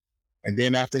 And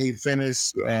then after he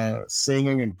finished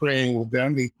singing and praying with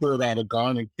them, he pulled out a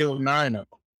gun and killed 9 of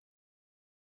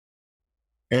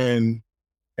them.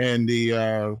 And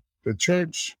the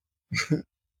church,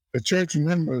 the church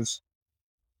members,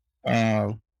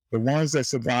 uh, the ones that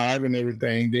survived and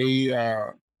everything, they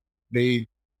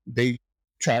they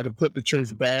tried to put the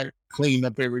church back, clean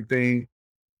up everything.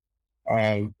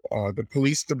 The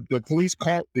police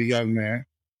caught the young man.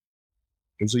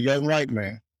 It was a young white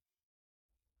man,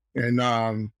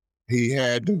 and he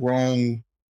had the wrong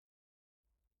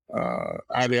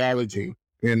ideology,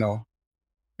 and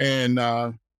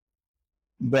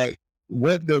but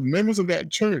what the members of that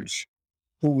church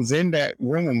who was in that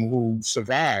room who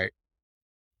survived,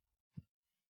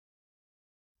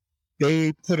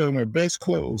 they put on their best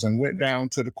clothes and went down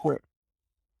to the court,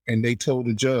 and they told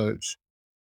the judge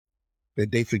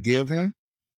that they forgive him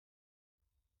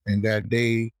and that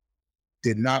they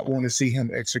did not want to see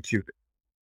him executed.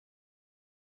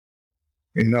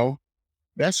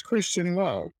 That's Christian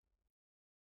love.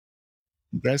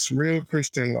 That's real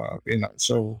Christian love.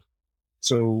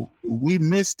 So we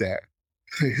miss that.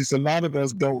 Because a lot of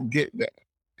us don't get that.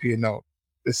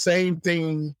 The same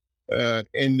thing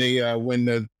in the when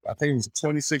the I think it was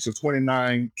 26 or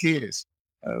 29 kids.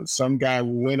 Some guy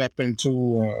went up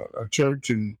into a church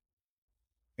in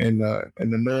the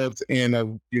north end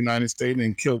of the United States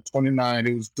and killed 29.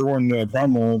 It was during the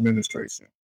Obama administration.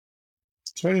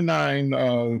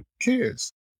 29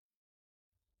 kids.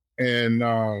 And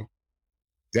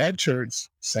that church,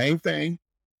 same thing.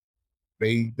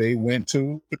 They went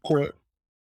to the court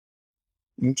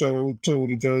and told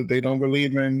the judge they don't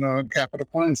believe in capital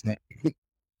punishment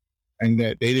and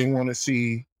that they didn't want to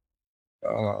see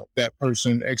that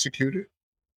person executed.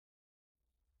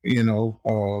 They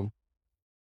lock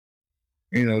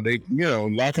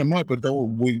him up, but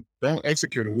we don't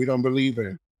execute it. We don't believe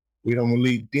in. We don't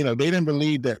believe. They didn't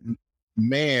believe that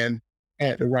man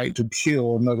had the right to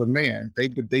kill another man.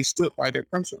 They stood by their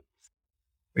principles.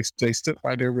 They stood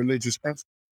by their religious principles.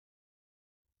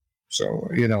 So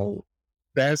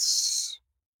that's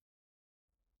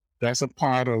a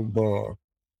part of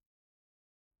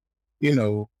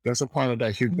that's a part of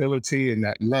that humility and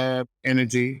that love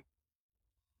energy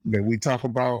that we talk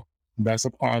about. That's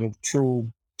a part of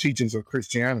true teachings of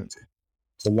Christianity,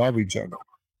 to love each other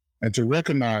and to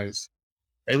recognize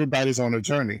everybody's on a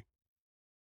journey,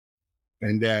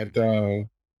 and that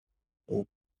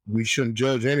we shouldn't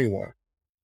judge anyone.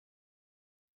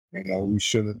 We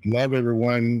should love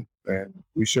everyone and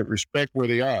we should respect where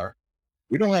they are.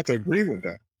 We don't have to agree with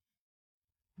them.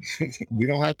 We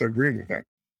don't have to agree with them.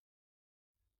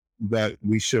 But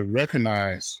we should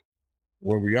recognize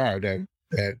where we are, that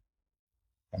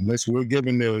unless we're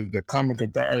given the common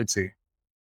authority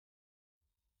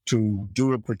to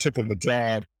do a particular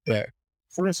job that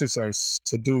forces us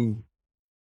to do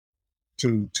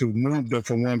to move them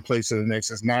from one place to the next.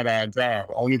 It's not our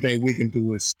job. Only thing we can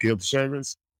do is give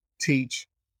service, teach,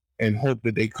 and hope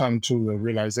that they come to a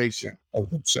realization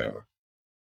of themselves.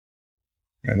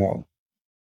 You know.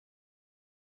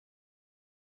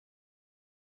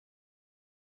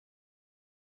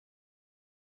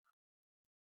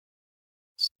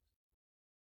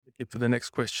 For the next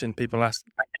question,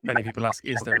 many people ask,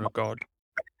 is there a God?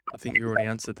 I think you already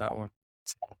answered that one.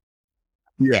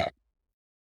 Yeah.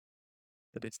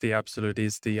 That it's the absolute,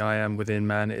 is the I am within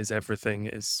man, is everything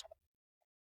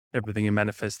in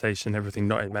manifestation, everything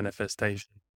not in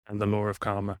manifestation, and the law of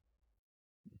karma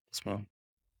as well.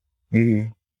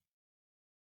 Mm-hmm.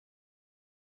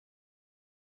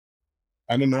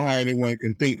 I don't know how anyone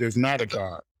can think there's not a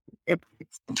God.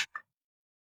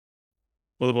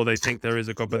 Well, they think there is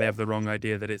a God, but they have the wrong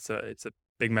idea that it's a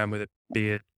big man with a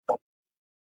beard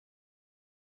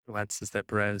who answers their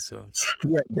prayers. Or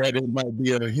That it might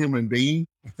be a human being.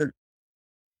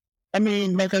 I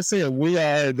mean, like I said, we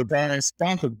are the divine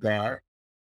spark of God,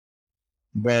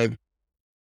 but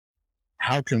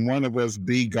how can one of us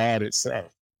be God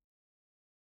itself?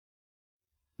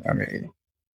 I mean,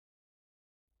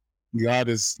 God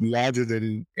is larger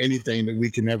than anything that we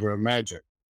can ever imagine.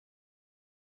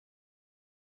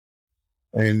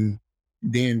 And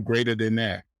then greater than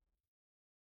that.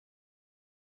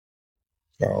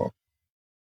 So,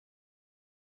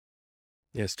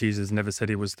 yes, Jesus never said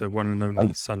he was the one and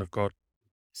only Son of God.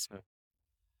 So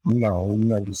no, he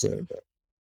never said that.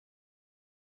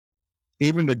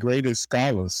 Even the greatest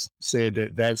scholars said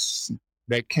that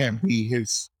that can't be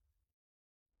his.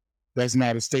 That's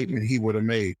not a statement he would have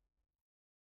made.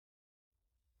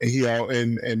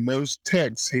 And in most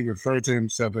texts, he referred to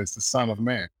himself as the Son of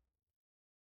Man.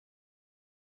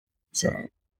 So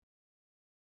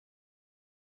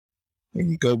when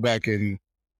you go back and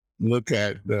look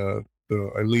at the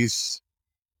at least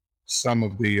some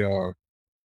of the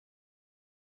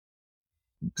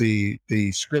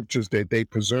scriptures that they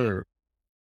preserve,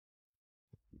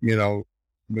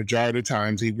 majority of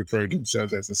times he referred to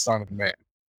himself as the Son of Man.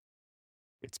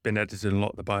 It's been edited a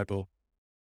lot, the Bible.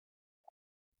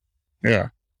 Yeah.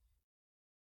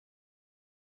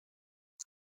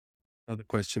 Another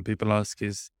question people ask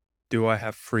is, do I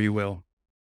have free will?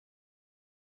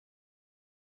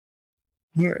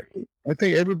 Yeah. I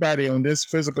think everybody on this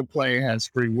physical plane has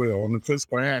free will. On the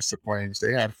physical and astral planes,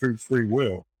 they have free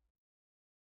will.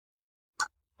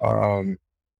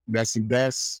 That's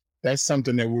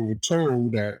something that we were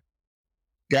told that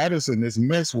got us in this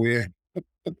mess with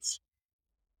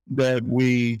that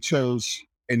we chose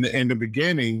in the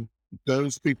beginning.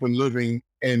 Those people living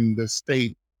in this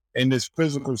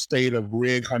physical state of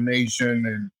reincarnation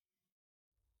and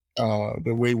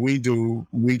the way we do,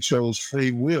 we chose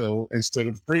free will instead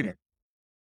of freedom.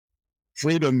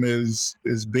 Freedom is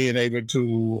being able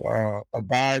to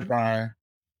abide by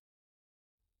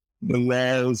the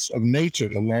laws of nature,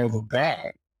 the laws of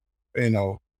God.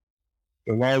 The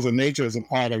laws of nature is a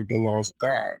part of the laws of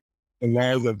God, the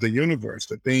laws of the universe,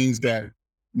 the things that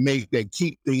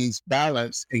keep things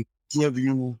balanced and give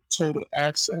you total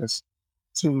access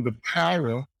to the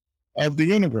power of the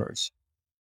universe.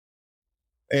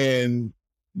 And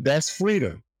that's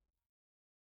freedom.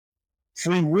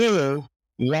 Free will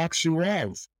locks you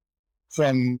off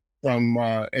from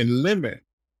and limit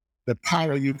the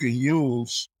power you can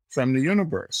use from the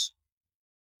universe.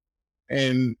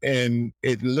 And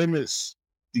it limits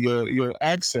your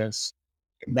access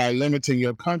by limiting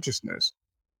your consciousness,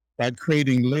 by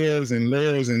creating layers and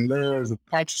layers and layers of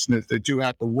consciousness that you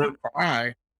have to work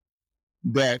behind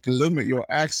that limit your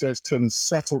access to the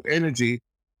subtle energy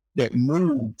that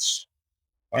moves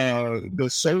the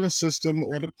solar system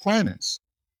or the planets.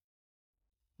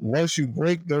 Once you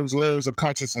break those layers of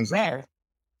consciousness off,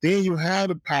 then you have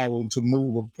the power to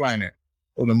move a planet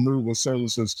or to move a solar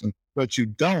system, but you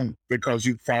don't because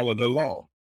you follow the law.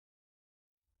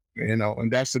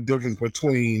 And that's the difference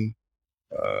between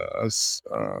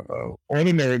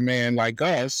ordinary man like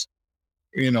us,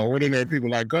 ordinary people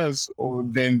like us, or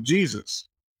than Jesus,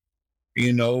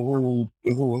 who's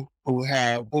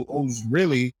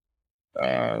really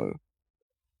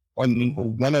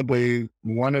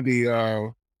one of the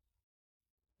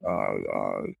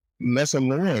lesser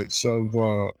lords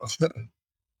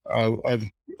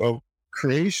of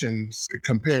creations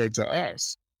compared to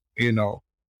us,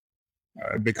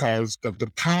 because of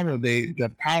the power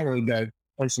that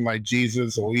person like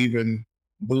Jesus or even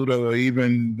Buddha or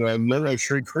even the Lord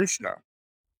Sri Krishna,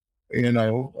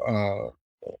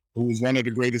 who was one of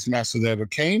the greatest masters that ever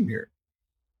came here,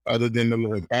 other than the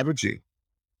Lord Babaji.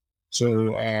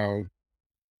 So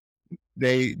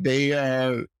they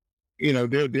they're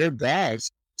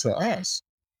gods to us,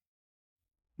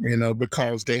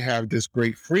 because they have this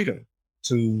great freedom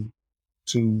to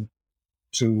to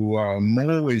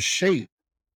mold and shape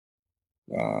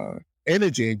uh,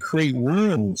 energy and create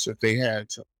worlds if they had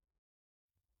to,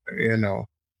 you know.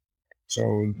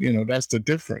 So that's the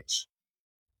difference.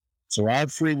 So our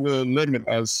free will limit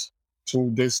us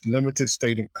to this limited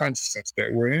state of consciousness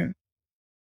that we're in,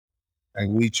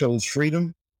 and we chose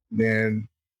freedom. Then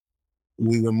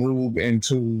we will move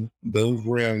into those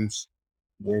realms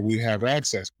where we have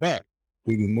access, but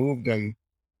we remove them.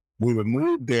 We were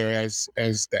moved there as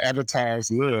the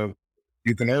avatars live.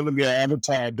 You can only be an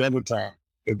avatar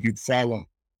if you follow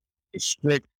the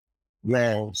strict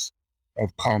laws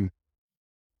of karma,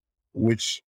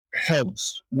 which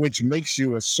which makes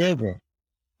you a server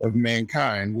of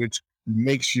mankind, which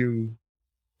makes you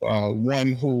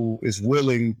one who is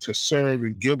willing to serve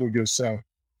and give of yourself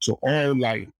to all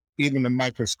life, even the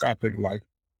microscopic life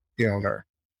here on earth.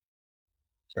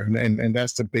 And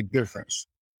that's the big difference.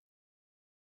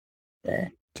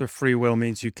 So free will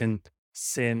means you can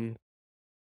sin,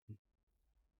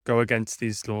 go against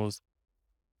these laws,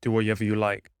 do whatever you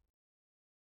like.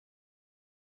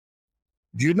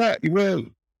 You're not, well,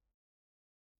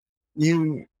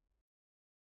 you,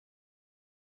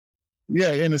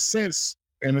 yeah, in a sense,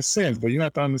 but you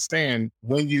have to understand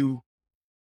when you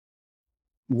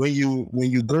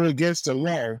go against the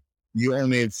law, you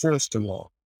only enforce the law.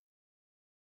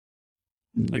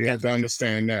 You have to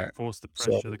understand that. Force the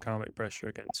pressure, the karmic pressure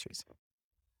against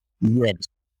you.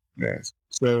 Yes.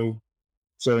 So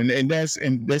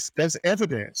that's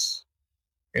evidence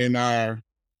in our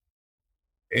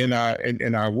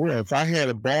world. If I had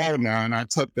a ball now and I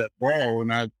took that ball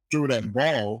and I threw that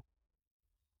ball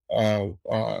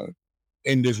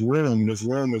in this room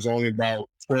is only about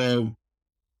 12.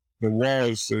 The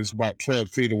walls is about 12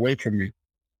 feet away from me,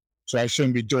 so I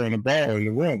shouldn't be throwing a ball in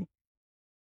the room.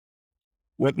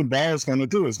 What the ball is going to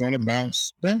do is going to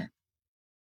bounce back.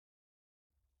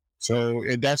 So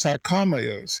that's how karma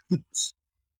is.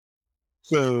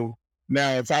 So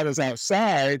now, if I was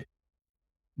outside,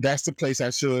 that's the place I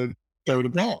should throw the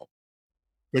ball,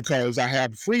 because I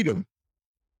have freedom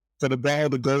for the ball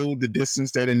to go the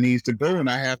distance that it needs to go, and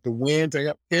I have the wind to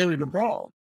help carry the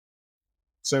ball.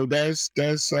 So that's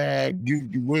I'm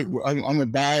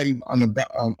abiding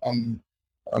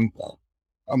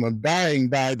I'm abiding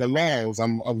by the laws.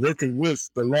 I'm working with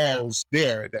the laws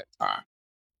there at that time.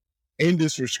 In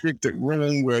this restricted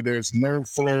room where there's no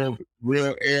flow of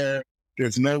real air,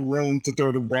 there's no room to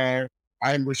throw the ball,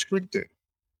 I'm restricted.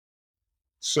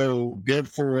 So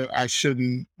therefore, I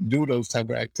shouldn't do those type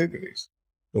of activities.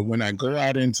 But when I go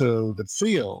out into the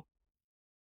field,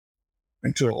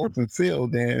 into an open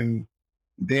field, then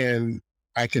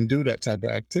I can do that type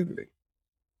of activity.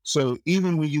 So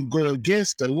even when you go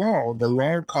against the law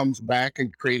comes back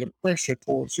and create a pressure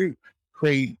towards you,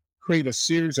 create a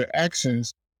series of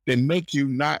actions that make you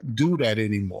not do that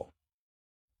anymore.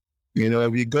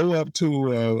 If you go up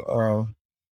to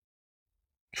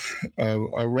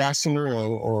a wrestler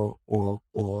or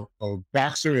a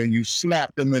boxer and you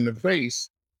slap them in the face,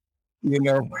 the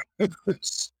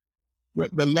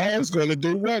law is going to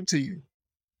do what to you?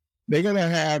 They're going to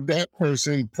have that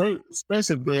person,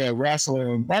 especially if they're a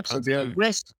wrestler and boxer, they're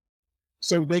aggressive.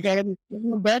 So they got to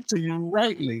come back to you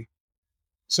rightly.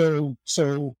 So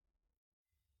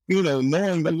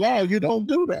knowing the law, you don't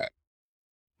do that.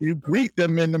 You greet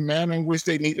them in the manner in which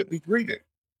they need to be greeted.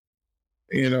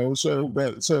 So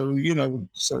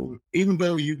even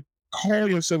though you call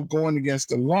yourself going against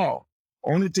the law,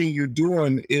 only thing you're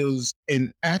doing is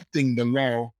enacting the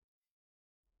law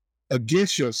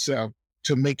against yourself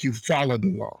to make you follow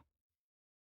the law.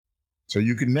 So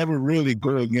you can never really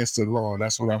go against the law.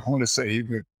 That's what I want to say.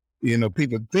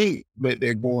 People think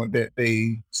that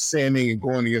they sinning and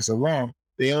going against the law.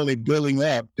 They only building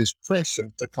up this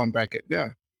pressure to come back at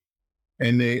them.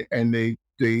 And the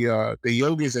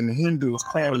yogis and the Hindus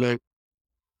call it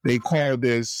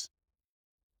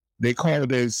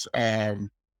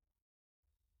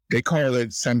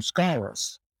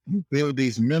samskaras. You build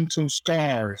these mental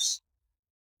scars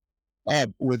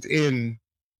up within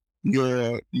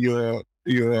your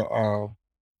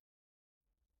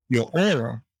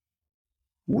aura,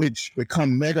 which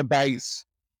become megabytes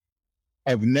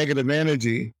of negative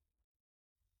energy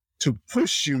to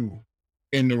push you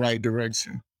in the right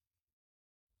direction,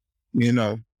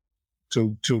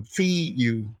 to feed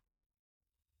you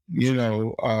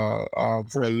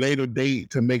for a later date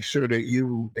to make sure that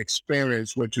you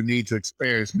experience what you need to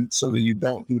experience so that you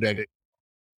don't do that.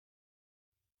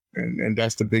 And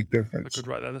that's the big I difference. could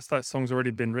write that. That song's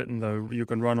already been written, though. You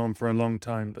can run on for a long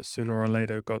time, but sooner or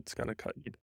later, God's going to cut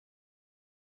you.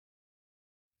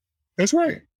 That's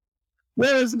right.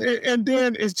 And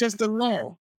then it's just the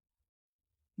law.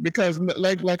 Because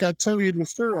like I told you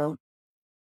before,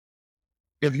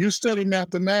 if you study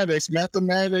mathematics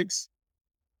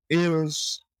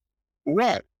is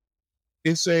what?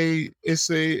 It's a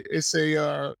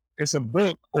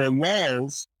book or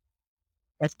laws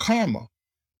of karma.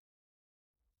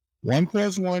 1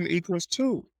 + 1 =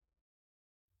 2.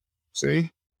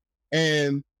 See?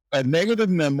 And a negative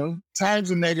number times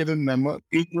a negative number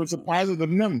equals a positive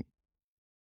number.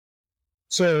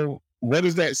 So what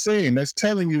is that saying? That's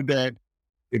telling you that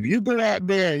if you go out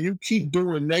there and you keep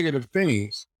doing negative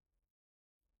things,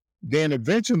 then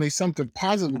eventually something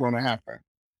positive is going to happen.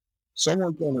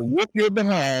 Someone's going to whip your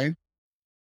behind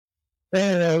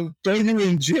and throw you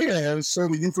in jail so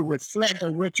that you can reflect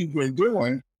on what you've been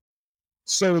doing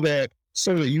so that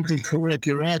you can correct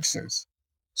your actions.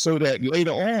 So that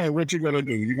later on, what you're going to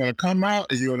do, you're going to come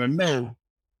out and you're going to know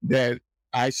that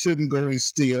I shouldn't go and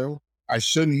steal. I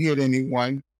shouldn't hit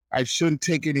anyone. I shouldn't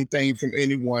take anything from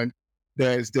anyone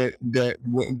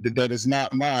that is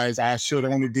not mine. I should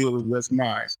only deal with what's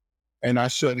mine. And I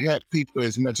should help people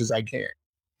as much as I can.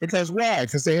 Because why?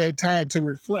 Because they had time to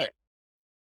reflect.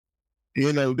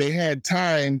 They had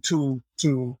time to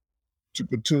go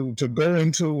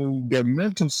into their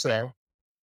mental self,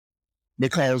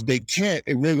 because they can't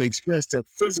really express their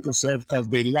physical self because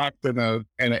they locked in an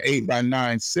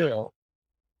 8x9 cell,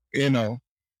 and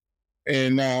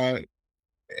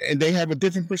they have a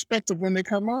different perspective when they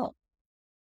come out,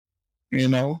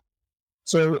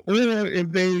 So, or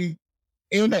if they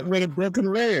end up with a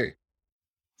broken leg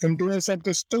from doing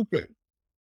something stupid,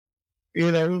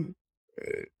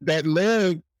 that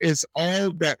leg is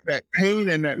all that pain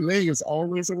in that leg is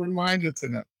always a reminder to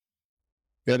them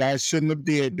that I shouldn't have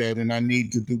did that and I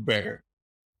need to do better.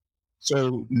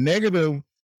 So negative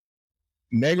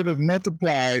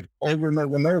multiplied over and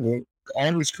over and over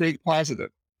always create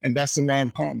positive, and that's the law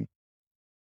of karma.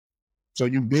 So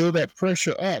you build that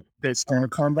pressure up that's going to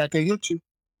come back and hit you.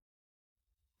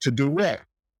 To do what?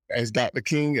 As Dr.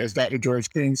 George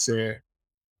King said,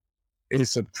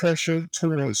 it's a pressure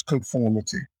towards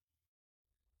conformity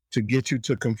to get you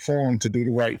to conform to do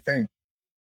the right thing.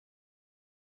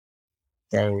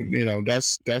 So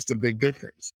that's the big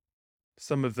difference.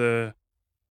 Some of the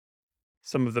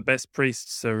best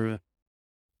priests are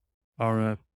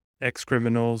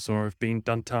ex-criminals or have been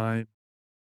done time,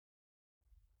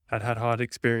 had hard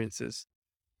experiences.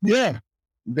 Yeah,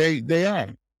 they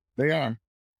are.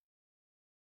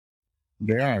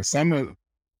 Some of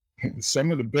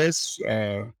the best.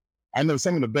 I know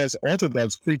some of the best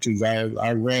Orthodox preachers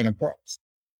I ran across.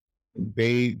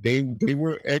 They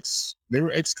were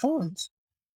ex-cons.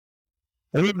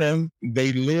 They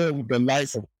lived the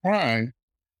life of crime.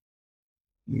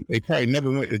 They probably never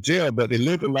went to jail, but they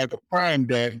lived a life of crime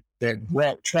that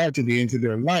brought tragedy into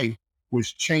their life,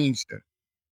 which changed them.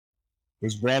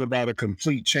 Which brought about a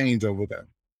complete change over them,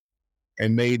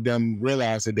 and made them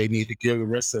realize that they need to give the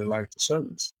rest of their life to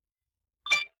service.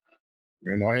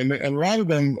 And a lot of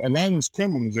these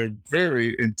criminals are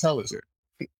very intelligent.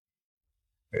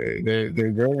 They're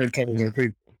very intelligent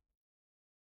people.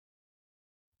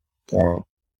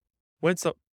 When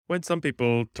some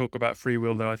people talk about free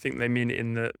will, though, I think they mean it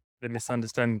in the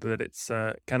misunderstanding that it's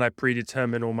can I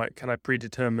predetermine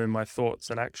my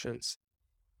thoughts and actions,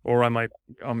 or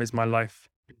is my life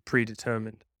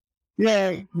predetermined?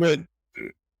 Yeah, but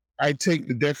I take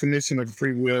the definition of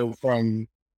free will from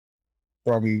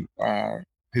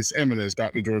His Eminence,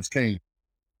 Dr. George King,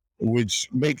 which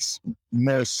makes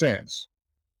more sense.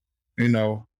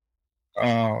 Another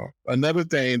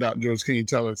thing Dr. George King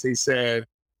tells us, he said,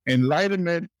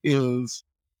 enlightenment is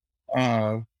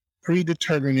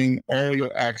predetermining all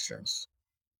your actions.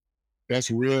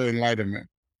 That's real enlightenment.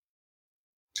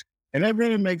 And that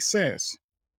really makes sense.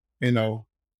 I'm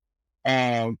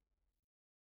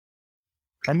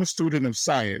a student of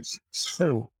science.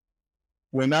 So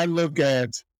when I look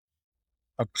at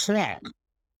a clock,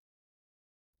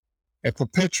 a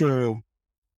perpetual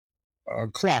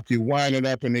clock, you wind it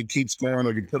up and it keeps going,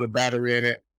 or you put a battery in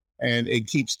it and it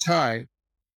keeps time.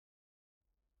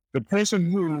 The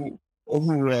person who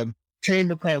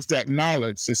came across that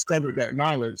knowledge, discovered that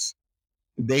knowledge,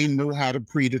 they knew how to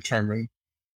predetermine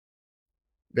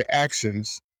the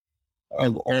actions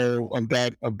of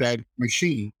that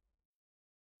machine,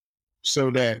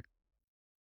 so that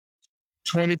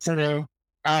 24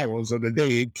 hours of the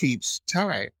day, it keeps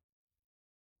time,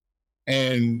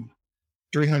 and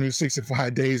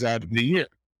 365 days out of the year.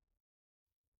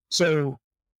 So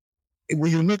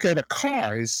when you look at a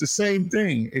car, it's the same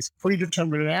thing. It's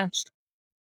predetermined action.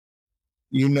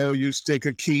 You know, you stick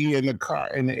a key in the car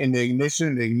in the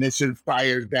ignition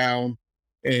fires down.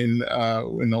 And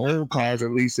in the old cars,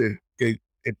 at least that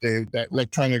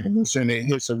electronic ignition, it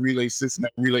hits a relay system.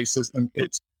 That relay system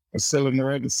hits a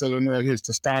cylinder. The cylinder hits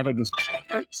the starter. The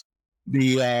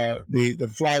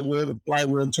flywheel. The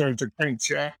flywheel turns to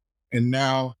crankshaft, and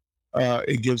now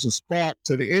it gives a spark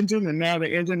to the engine, and now the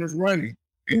engine is running.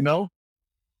 You know,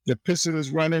 the piston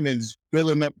is running and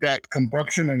filling up that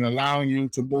combustion and allowing you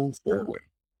to move forward.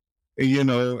 You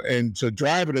know, and to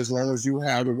drive it, as long as you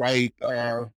have the right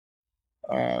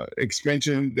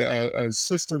expansion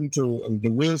system to the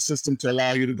wheel system to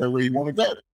allow you to go where you want to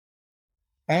go.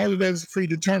 All of that is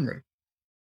predetermined.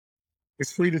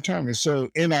 It's predetermined. So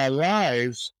in our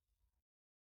lives,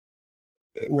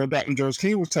 what Dr. George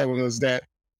King was telling us,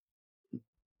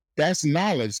 that's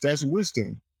knowledge, that's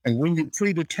wisdom. And when you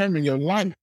predetermine your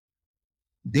life,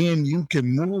 then you can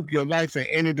move your life in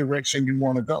any direction you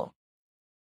want to go.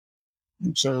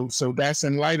 So that's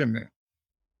enlightenment.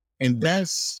 And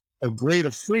that's a greater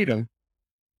freedom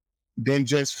than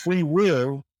just free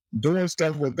will, doing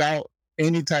stuff without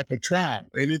any type of trial,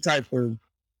 any type of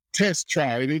test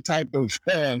trial, any type of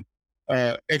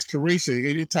exploration,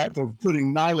 any type of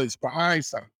putting knowledge behind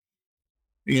something.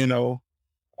 You know,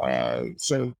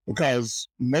 so because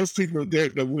most people,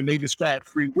 when they describe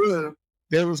free will,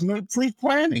 there was no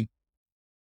pre-planning.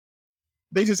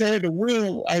 They just had the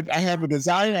will. I have a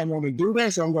desire. I want to do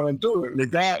this. So I'm going to do it,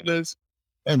 regardless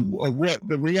of what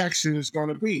the reaction is going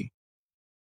to be.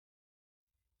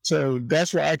 So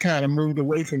that's why I kind of moved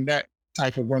away from that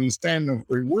type of understanding of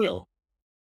free will.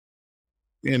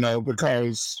 You know,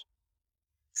 because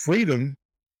freedom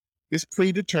is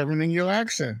predetermining your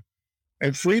action,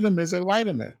 and freedom is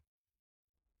enlightenment.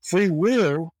 Free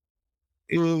will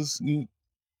is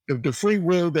the free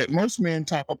will that most men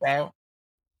talk about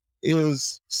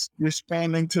is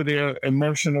responding to their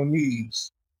emotional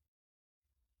needs,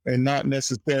 and not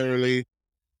necessarily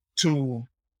to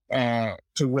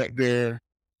what their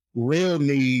real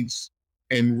needs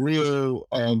and real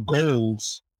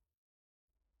goals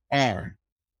are.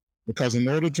 Because in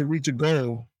order to reach a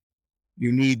goal,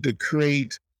 you need to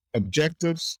create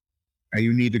objectives, and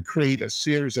you need to create a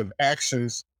series of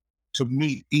actions to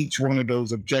meet each one of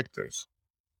those objectives,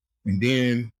 and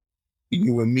then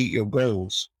you will meet your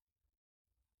goals.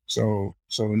 So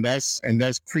that's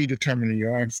predetermining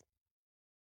your answer,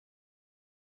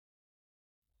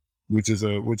 which is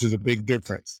a big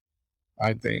difference,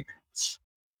 I think.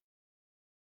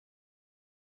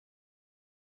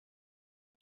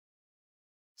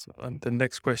 So the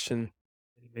next question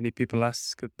many people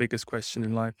ask, the biggest question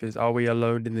in life is, are we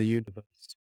alone in the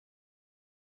universe?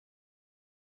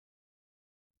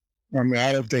 I mean,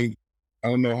 I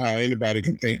don't know how anybody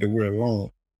can think that we're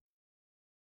alone.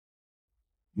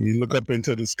 You look up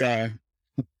into the sky,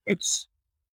 it's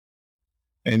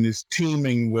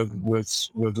teeming with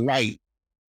light,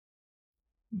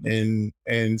 and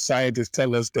scientists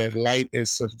tell us that light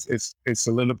is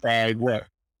solidified what?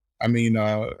 I mean,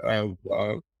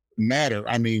 matter.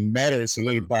 I mean, matter is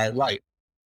solidified light.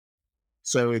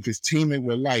 So if it's teeming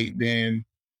with light, then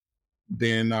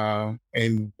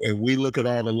and we look at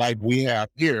all the light we have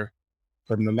here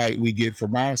from the light we get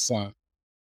from our sun,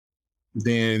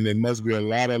 then there must be a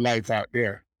lot of life out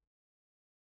there.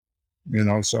 You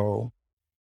know, so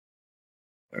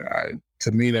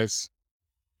to me, it's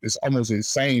almost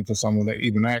insane for someone to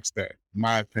even ask that. In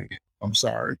my opinion, I'm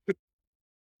sorry.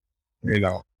 You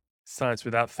know, Science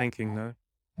without thinking, though.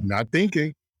 I'm not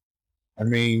thinking. I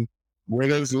mean, where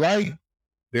there's light,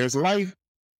 there's life.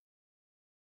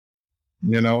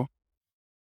 You know,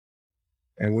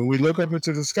 and when we look up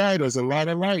into the sky, there's a lot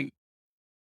of light.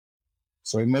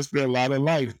 So it must be a lot of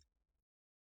life.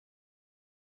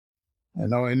 You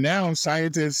know, and now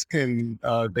scientists can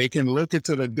they can look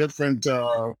into the different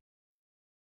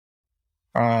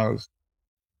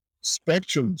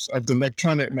spectrums of the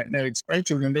electromagnetic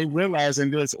spectrum, and they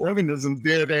realizing there's organisms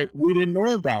there that we didn't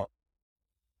know about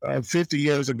 50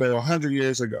 years ago, 100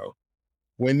 years ago,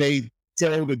 when they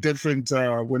tell the different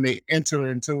when they enter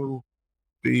into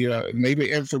the maybe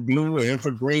infrablue or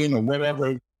infragreen or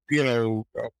whatever, you know,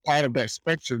 part of that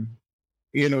spectrum.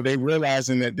 You know, they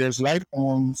realizing that there's life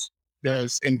forms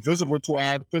that's invisible to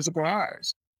our physical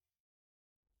eyes,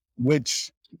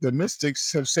 which the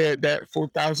mystics have said that for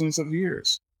thousands of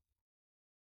years.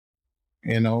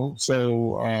 You know,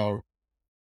 so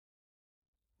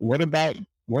what about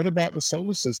the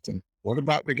solar system? What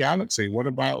about the galaxy? What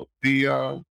about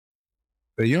the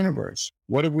universe?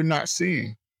 What are we not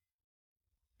seeing?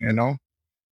 You know,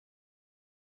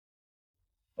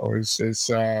 or I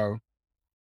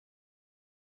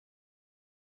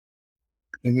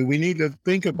mean, we need to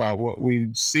think about what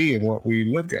we see and what we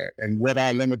look at and what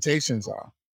our limitations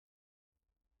are.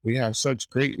 We have such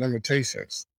great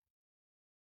limitations,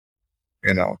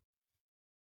 you know,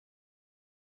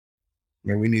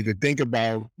 and we need to think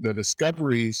about the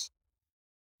discoveries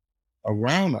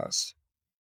around us,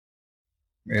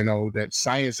 that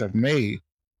science have made,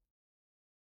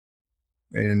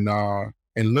 and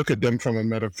look at them from a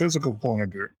metaphysical point of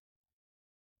view,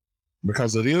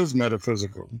 because it is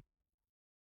metaphysical.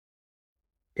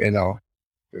 The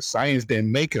science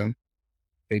didn't make them;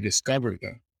 they discovered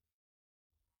them.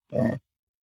 Uh,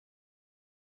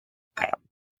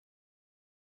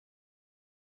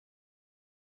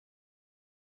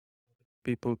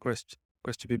 People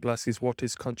ask is, what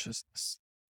is consciousness?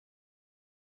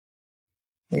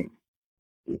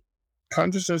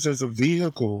 Consciousness is a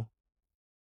vehicle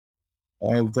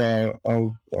of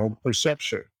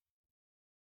perception.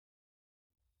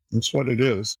 That's what it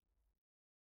is.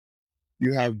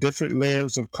 You have different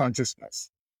layers of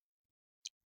consciousness,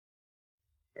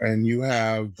 and you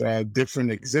have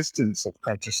different existence of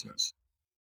consciousness.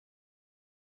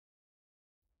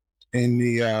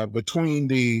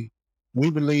 We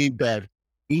believe that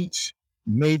each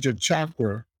major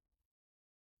chakra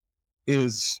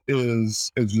is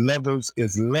levels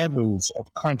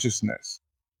of consciousness,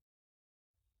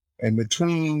 and we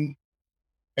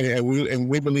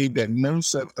believe that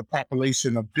most of the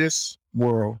population of this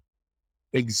world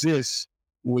exists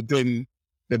within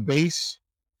the base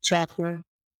chakra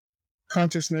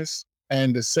consciousness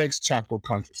and the sex chakra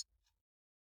consciousness.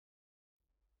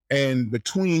 And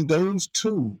between those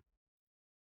two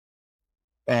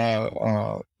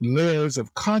layers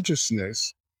of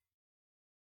consciousness,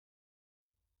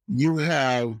 you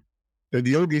have, the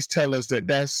yogis tell us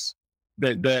that's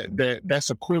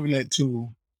equivalent to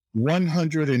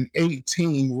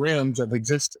 118 realms of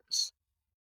existence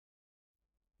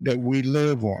that we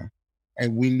live on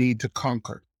and we need to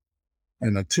conquer.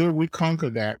 And until we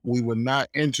conquer that, we will not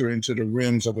enter into the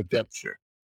realms of adepture.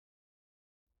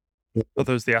 Are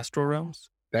those the astral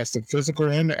realms? That's the physical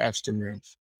and the astral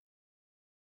realms.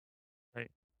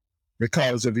 Right.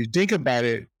 Because if you think about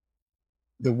it,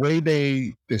 the way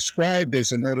they describe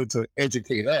this in order to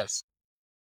educate us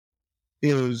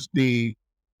is the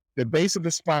base of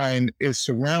the spine is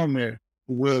surrounded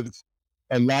with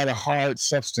a lot of hard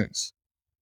substance,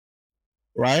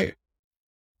 right?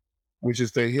 Which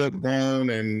is the hip bone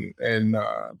and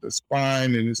the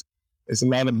spine, and it's a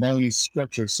lot of bony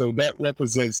structure. So that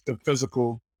represents the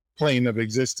physical plane of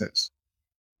existence.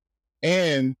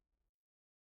 And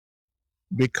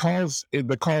because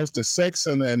the sex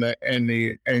and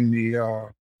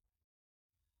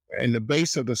the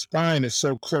base of the spine is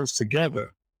so close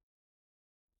together,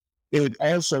 it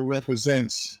also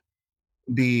represents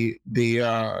the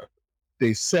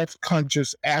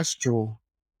self-conscious astral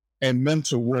and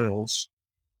mental worlds.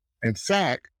 In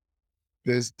fact,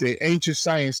 the ancient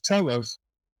science tell us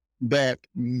that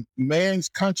man's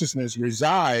consciousness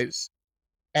resides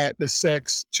at the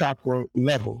sex chakra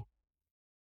level.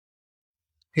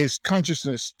 His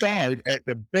consciousness started at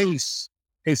the base,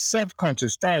 his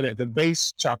self-conscious started at the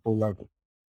base chakra level.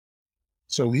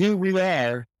 So here we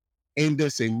are in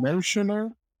this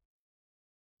emotional,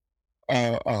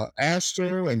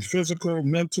 astral and physical,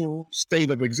 mental state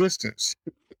of existence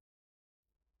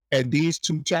at these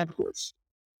two chakras.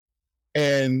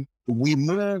 And we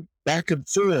move back and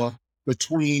forth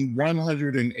between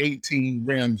 118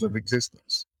 realms of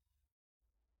existence.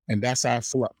 And that's our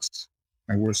flux.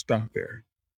 And we're stuck there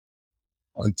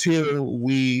until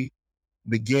we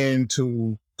begin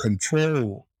to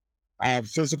control our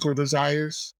physical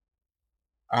desires,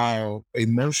 our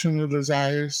emotional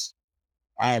desires,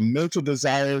 our mental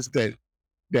desires that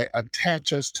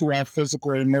attach us to our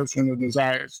physical and emotional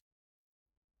desires,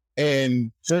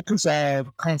 and focus our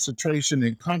concentration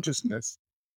and consciousness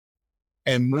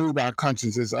and move our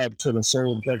consciousness up to the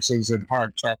solar plexus and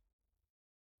heart chakra.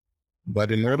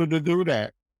 But in order to do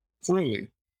that fully,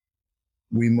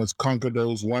 we must conquer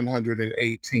those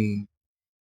 118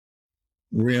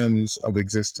 realms of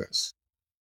existence.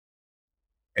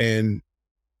 And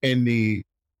in the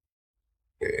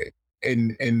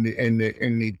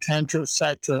Tantra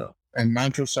Satra and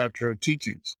Mantra Satra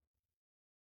teachings,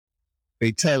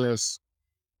 they tell us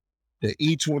that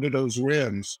each one of those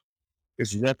realms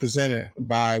is represented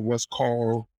by what's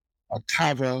called a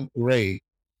Tava ray,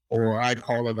 or I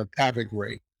call it a Tavic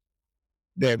ray,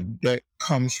 that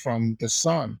comes from the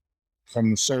sun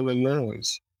from the solar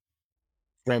laws,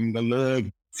 from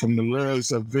the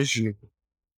laws of Vishnu.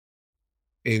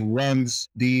 It runs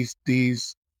these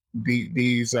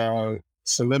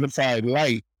solidified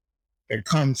light that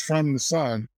comes from the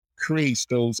sun, creates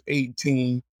those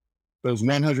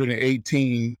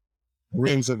 118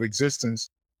 rims of existence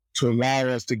to allow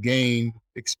us to gain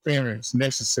experience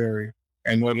necessary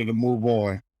in order to move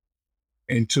on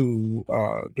into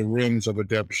the rims of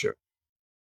adeptship.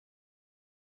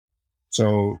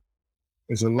 So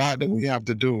there's a lot that we have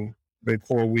to do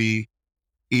before we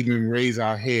even raise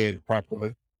our head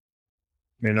properly,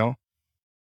 you know?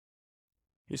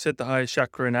 You said the highest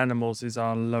chakra in animals is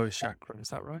our lowest chakra. Is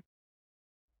that right?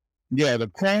 Yeah, the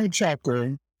crown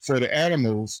chakra for the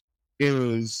animals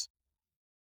is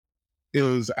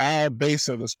our base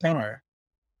of the spine.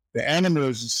 The animal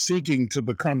is seeking to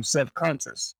become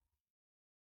self-conscious,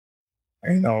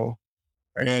 you know?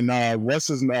 And what's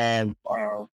his name?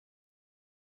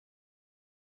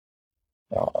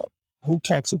 Who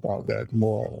talks about that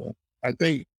more? I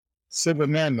think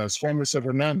Sivananda, Swami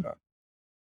Sivananda,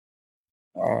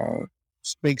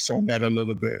 speaks on that a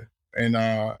little bit, and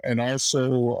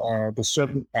also the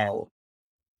serpent power.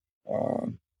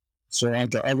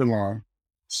 Saranta Avalon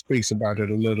speaks about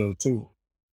it a little too.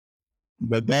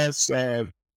 But that's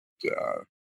where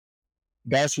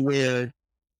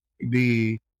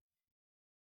the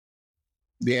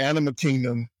animal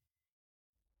kingdom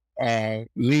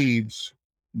leaves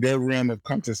their realm of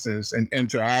consciousness and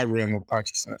enter our realm of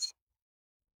consciousness.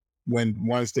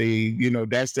 Once they,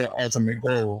 that's their ultimate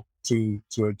goal to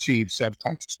achieve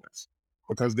self-consciousness,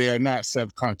 because they are not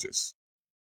self-conscious.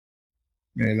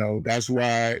 That's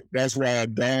why a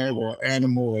dog or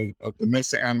animal, or a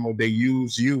domestic animal, they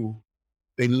use you,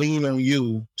 they lean on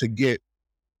you to get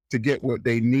what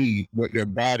they need, what their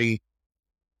body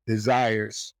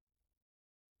desires,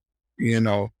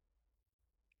 and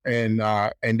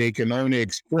they can only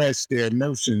express their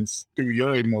emotions through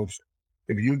your emotion.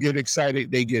 If you get excited,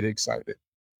 they get excited.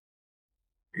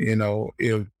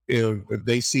 If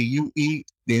they see you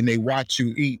eat, then they watch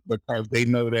you eat because they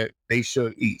know that they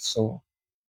should eat. So,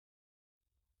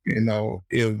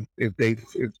 if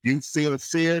you feel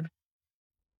feared,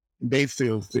 they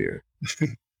feel feared.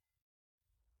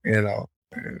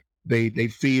 They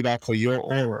feed off of your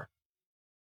aura,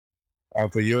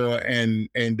 off of and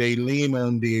they lean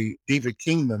on the Diva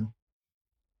Kingdom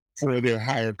for their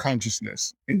higher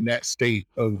consciousness in that state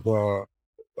of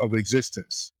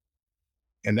existence.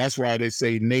 And that's why they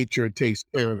say nature takes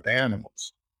care of the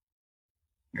animals.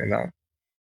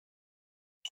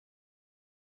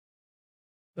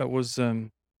 That was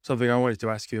something I wanted to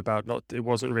ask you about. It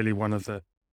wasn't really one of the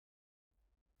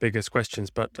biggest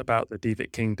questions, but about the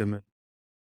Devic Kingdom.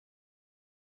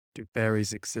 Do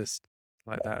fairies exist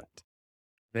like that?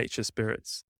 Nature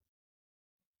spirits?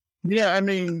 Yeah, I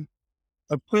mean,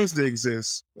 of course they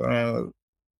exist. The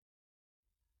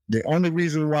only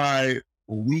reason why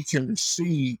we can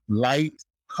see light,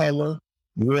 color,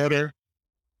 water,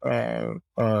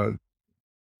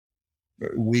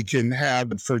 we can have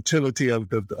the fertility of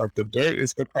the dirt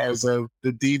is because of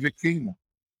the Devic Kingdom.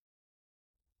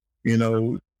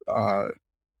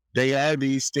 They are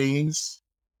these things,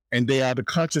 and they are the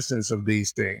consciousness of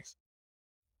these things.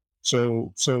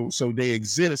 So they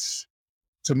exist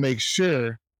to make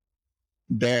sure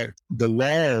that the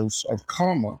laws of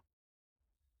karma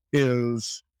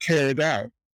is carried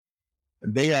out.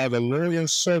 They are the loyal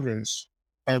servants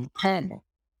of karma,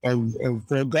 of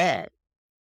their God.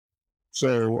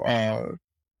 So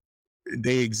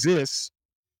they exist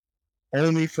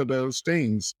only for those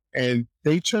things, and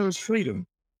they chose freedom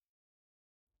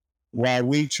while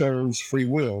we chose free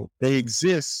will. They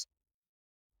exist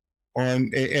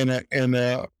in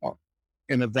a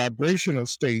vibrational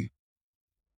state,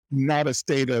 not a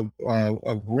state of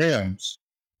realms.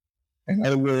 In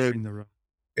other words,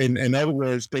 in other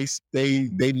words, they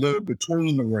live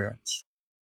between the realms.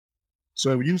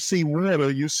 So if you see water,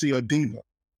 you see a diva.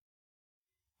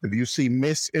 If you see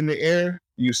mist in the air,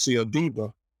 you see a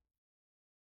diva.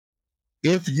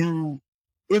 If you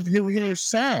hear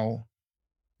sound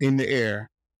in the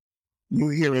air, you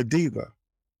hear a diva.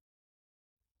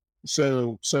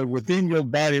 So within your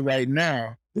body right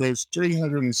now, there's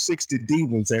 360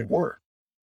 divas at work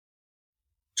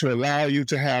to allow you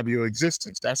to have your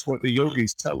existence. That's what the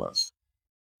yogis tell us.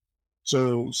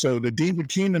 So the Diva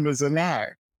Kingdom is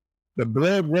alive. The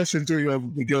blood rushing through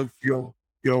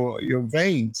your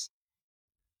veins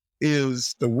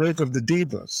is the work of the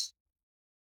divas.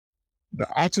 The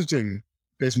oxygen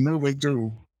that's moving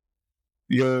through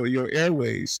your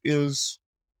airways is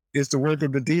the work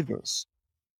of the divas.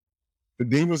 The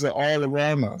demons are all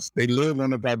around us. They live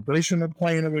on a vibrational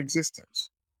plane of existence.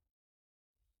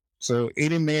 So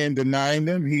any man denying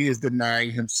them, he is denying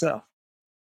himself,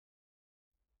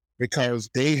 because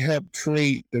they help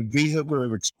create the vehicle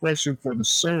of expression for the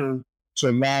soul to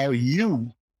allow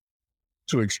you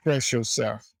to express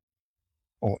yourself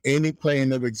on any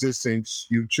plane of existence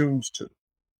you choose to.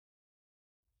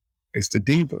 It's the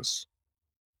divas.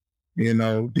 You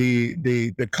know,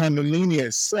 the Kundalini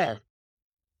itself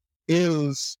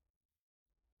is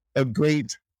a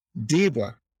great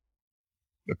diva.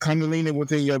 The Kundalini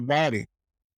within your body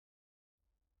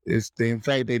is, in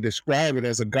fact, they describe it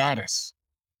as a goddess.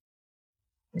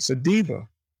 It's a diva.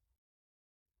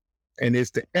 And it's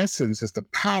the essence, it's the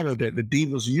power that the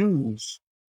divas use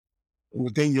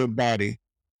within your body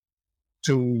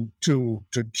to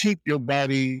keep your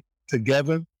body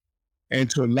together and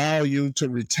to allow you to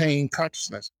retain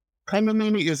consciousness.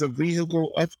 Kundalini is a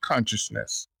vehicle of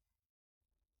consciousness.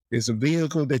 It's a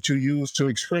vehicle that you use to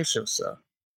express yourself.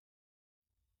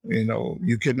 You know,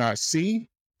 you cannot see,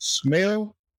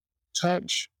 smell,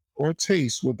 touch, or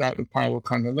taste without the power of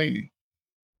Kundalini,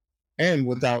 and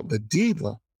without the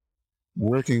diva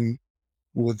working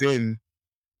within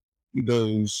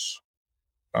those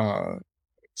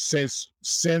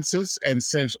senses and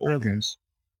sense organs.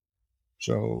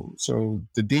 So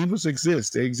the divas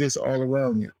exist. They exist all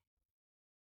around you.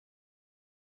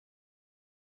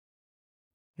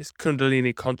 Is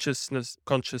Kundalini conscious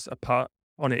apart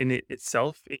on it in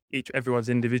itself? Everyone's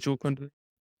individual Kundalini?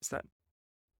 Is that?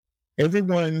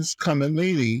 Everyone has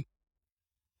Kundalini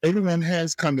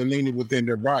within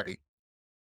their body.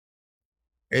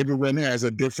 Everyone has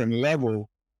a different level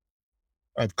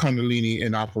of Kundalini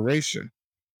in operation.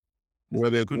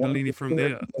 Whether Kundalini from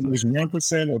there, there's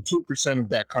 1% or 2% of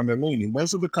that Kundalini.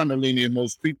 Most of the Kundalini in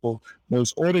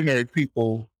most ordinary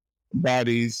people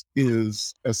bodies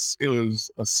is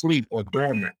asleep or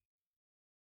dormant.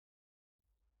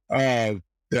 Our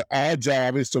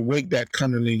job is to wake that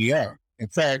Kundalini up. In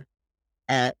fact,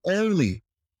 our only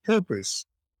purpose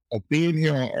of being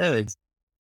here on Earth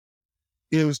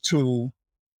is to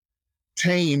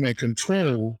tame and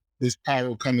control this power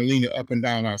of Kundalini up and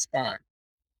down our spine.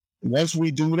 Once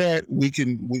we do that, we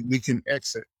can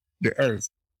exit the Earth.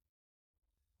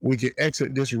 We can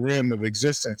exit this realm of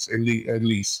existence, at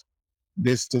least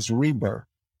this rebirth.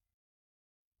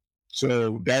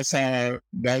 So that's our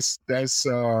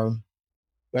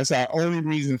only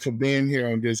reason for being here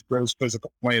on this gross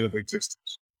physical plane of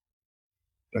existence.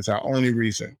 That's our only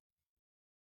reason.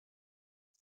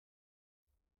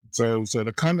 So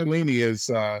the Kundalini is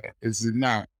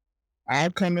not. Our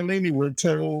Kundalini, we're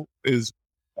told, is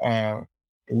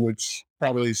which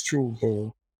probably is true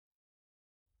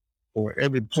for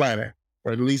every planet,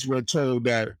 or at least we're told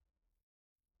that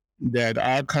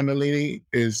our Kundalini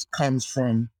comes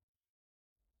from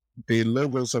the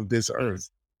logos of this earth.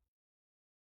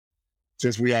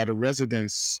 Since we are the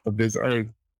residents of this earth,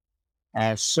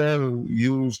 our soul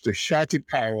used the Shakti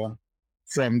power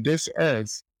from this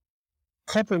earth,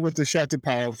 coupled with the Shakti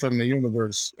power from the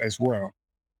universe as well.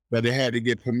 But they had to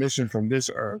get permission from this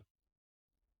earth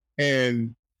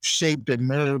and shape and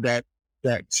mold that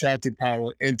Shakti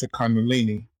power into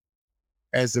Kundalini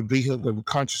as a vehicle of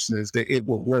consciousness that it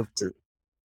will work through.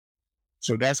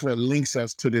 So that's what links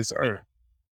us to this earth.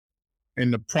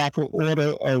 In the proper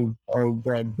order of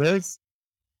birth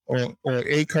or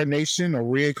incarnation or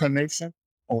reincarnation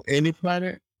on any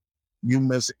planet, you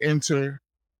must enter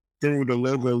through the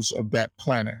logos of that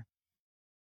planet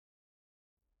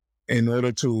in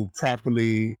order to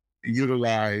properly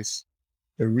utilize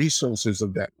the resources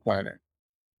of that planet,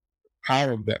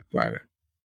 power of that planet.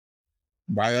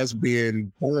 By us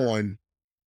being born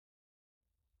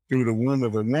through the womb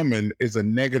of a woman is a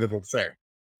negative effect.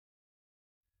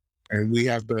 And we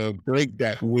have to break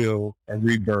that will of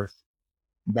rebirth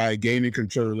by gaining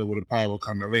control over the power of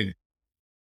Kundalini.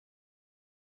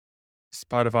 It's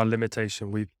part of our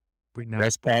limitation. We now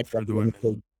That's part of the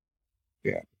women.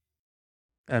 Yeah.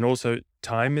 And also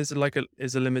time is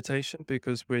a limitation,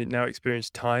 because we now experience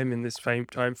time in this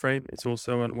time frame. It's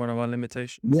also one of our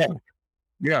limitations.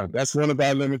 Yeah, that's one of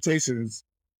our limitations,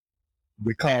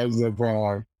 because of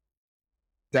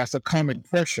that's a karmic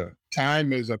pressure.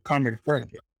 Time is a karmic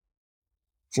pressure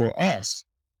for us.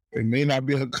 It may not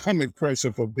be a karmic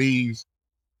pressure for beings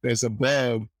that's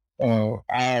above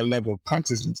our level of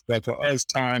consciousness, but for us,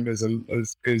 time is a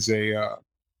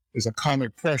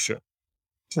karmic pressure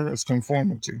towards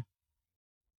conformity.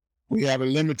 We have a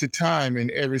limited time in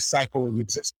every cycle of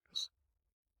existence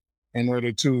in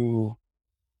order to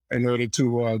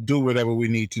do whatever we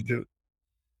need to do.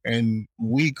 And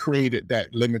we created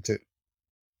that limited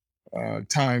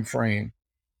time frame,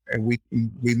 and we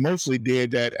mostly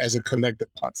did that as a collective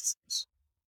consciousness.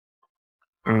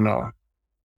 You know,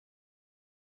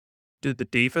 Do the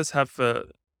divas have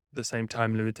the same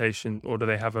time limitation, or do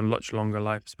they have a much longer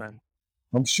lifespan?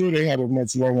 I'm sure they have a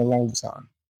much longer lifetime.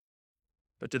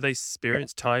 But do they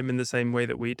experience time in the same way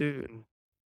that we do?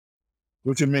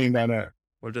 What you mean by that?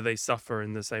 Or do they suffer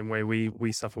in the same way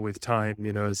we suffer with time,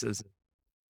 as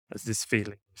this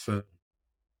feeling?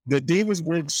 The divas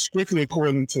work strictly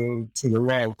according to the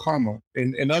law of karma.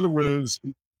 In other words,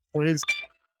 for instance,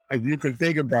 if you can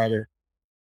think about it,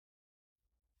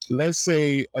 let's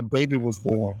say a baby was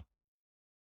born,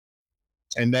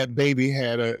 and that baby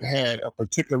had a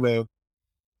particular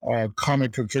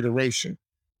karmic configuration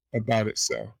about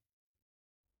itself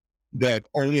that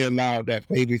only allowed that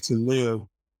baby to live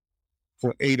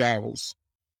for 8 hours.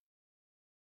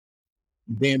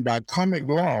 Then by karmic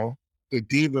law, the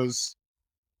divas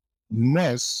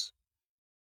must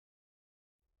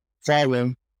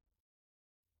follow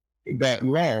that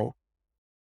law.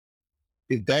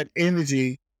 If that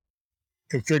energy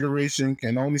configuration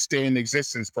can only stay in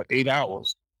existence for 8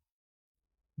 hours,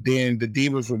 then the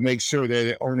divas would make sure that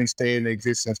it only stay in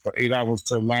existence for 8 hours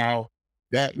to allow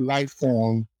that life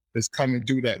form that's coming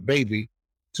through that baby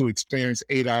to experience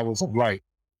 8 hours of life.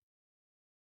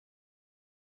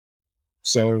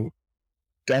 So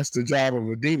that's the job of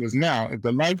the divas. Now, if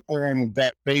the life form of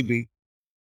that baby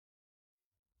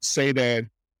say that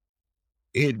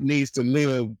it needs to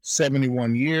live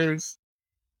 71 years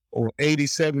or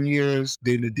 87 years,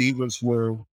 then the divas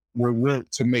will work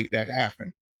to make that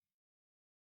happen.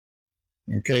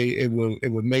 Okay, it will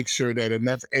make sure that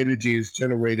enough energy is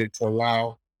generated to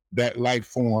allow that life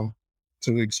form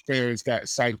to experience that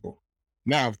cycle.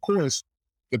 Now, of course,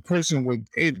 the person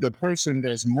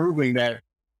that's moving that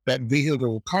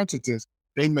vehicle of consciousness,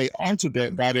 they may alter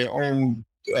that by their own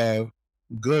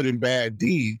good and bad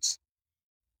deeds.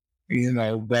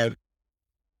 That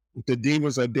the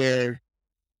divas are there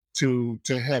to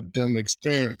help them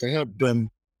experience, to help them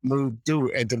move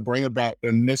through, and to bring about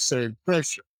the necessary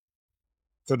pressure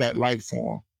for that life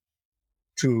form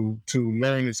to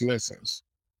learn its lessons.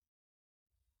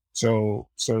 So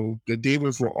the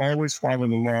divas will always follow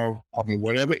the law. I mean,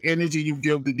 whatever energy you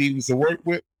give the divas to work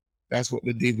with, that's what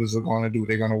the divas are going to do.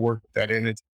 They're going to work with that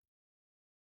energy.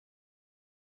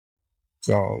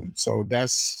 So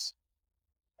that's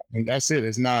it.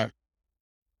 It's not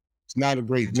a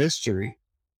great mystery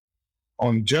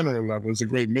on the general level. It's a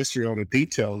great mystery on the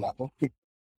detail level.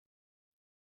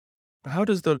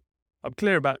 I'm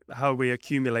clear about how we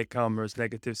accumulate karma as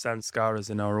negative sanskaras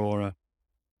in our aura,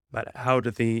 but how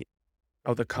the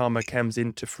karma comes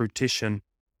into fruition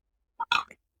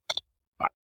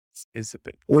is a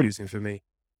bit confusing for me.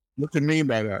 What do you mean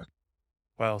by that?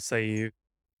 Well,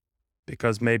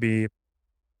 because maybe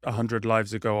 100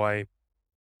 lives ago I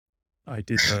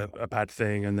did a bad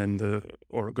thing, and then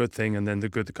or a good thing, and then the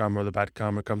good karma or the bad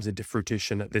karma comes into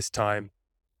fruition at this time.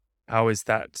 How is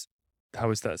that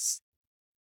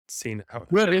seen?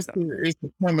 It's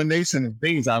the combination of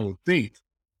things, I would think.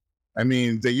 I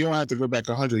mean, that you don't have to go back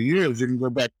 100 years. You can go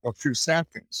back a few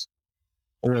seconds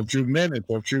or a few minutes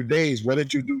or a few days. What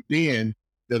did you do then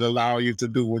that allow you to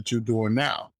do what you're doing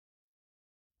now?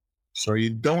 So you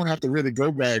don't have to really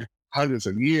go back hundreds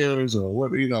of years or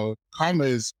what, karma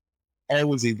is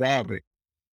always evolving.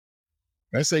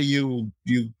 Let's say you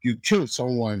killed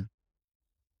someone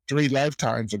 3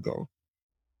 lifetimes ago,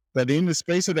 but in the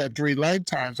space of that 3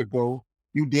 lifetimes ago,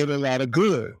 you did a lot of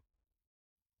good.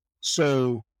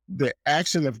 So the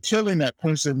action of killing that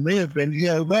person may have been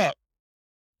held up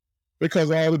because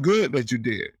of all the good that you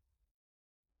did.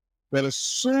 But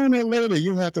sooner or later,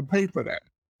 you have to pay for that.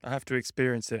 I have to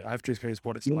experience it. I have to experience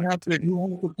what it's like. You have to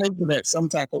pay for that some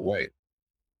type of way.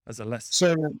 As a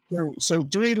lesson. So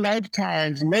 3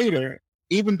 lifetimes later,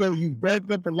 even though you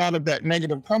backed up a lot of that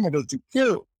negative karma that you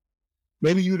killed,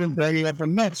 maybe you didn't bring it up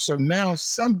enough. So now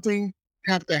something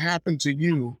have to happen to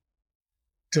you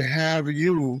to have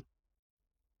you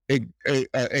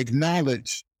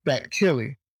acknowledge that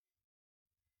killing.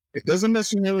 It doesn't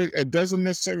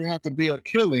necessarily have to be a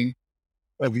killing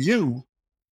of you.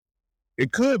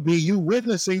 It could be you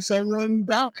witnessing someone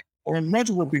die or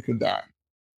multiple people die.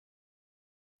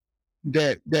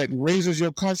 That raises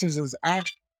your consciousness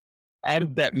out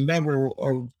of that level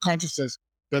of consciousness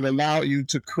that allow you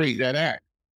to create that act.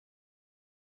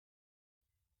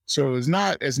 So it's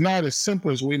not as simple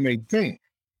as we may think,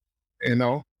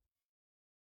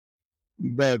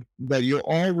 but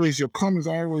your karma is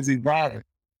always evolving.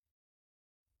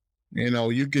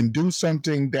 You can do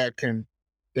something that can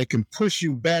push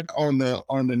you back on the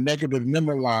negative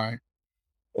number line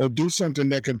or do something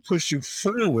that can push you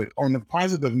forward on the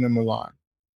positive number line.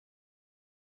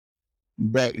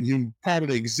 But you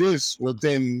probably exist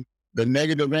within the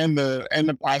negative and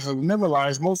the positive number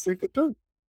lines most people do.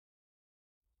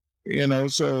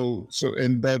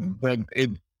 And but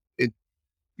it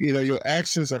your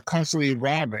actions are constantly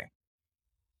evolving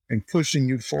and pushing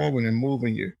you forward and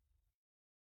moving you.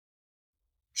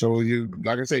 So you,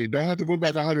 like I say, you don't have to go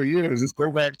back 100 years. Just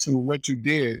go back to what you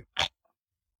did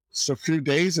a few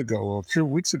days ago, or a few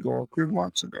weeks ago, or a few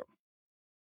months ago.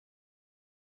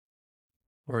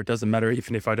 Or it doesn't matter,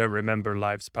 even if I don't remember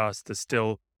lives past, there's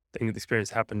still things, experience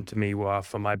happened to me were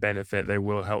for my benefit. They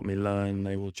will help me learn.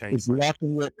 They will change. It's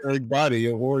locking with your body.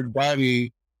 Your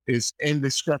body is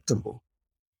indestructible.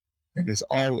 And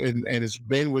it's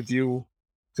been with you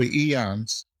for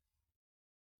eons,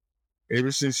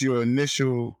 ever since your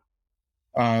initial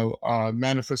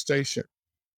manifestation.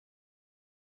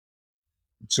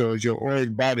 So your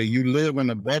auric body, you live in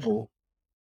a bubble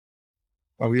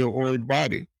of your auric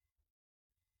body.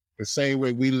 The same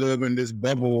way we live in this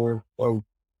bubble of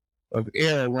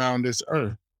air around this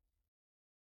earth.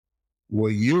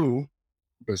 Where you,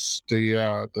 the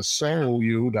soul,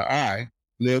 you, the I,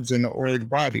 lives in the auric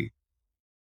body.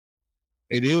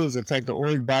 It is, in fact, the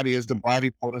auric body is the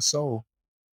body for the soul.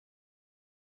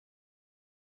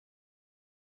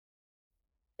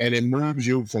 And it moves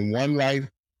you from one life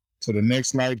to the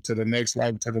next life, to the next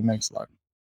life, to the next life.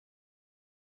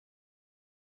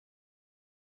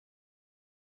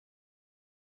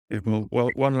 Yeah,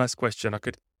 well, one last question. I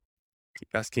could keep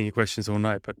asking you questions all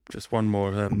night, but just one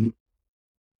more.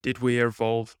 Did we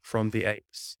evolve from the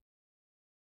apes?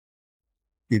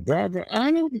 I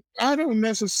don't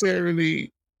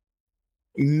necessarily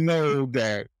know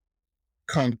that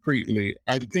concretely.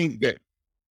 I think that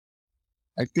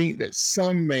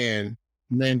some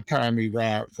mankind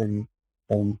evolved from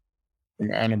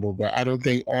animal, but I don't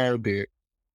think all did.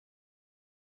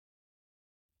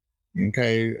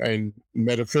 Okay, and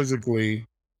metaphysically,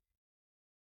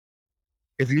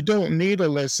 if you don't need a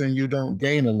lesson, you don't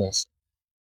gain a lesson.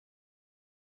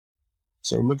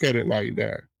 So look at it like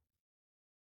that.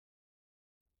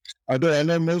 I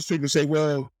know most people say,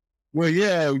 well,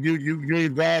 yeah, you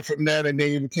evolved from that and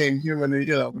then you became human. And,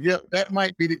 yeah, that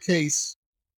might be the case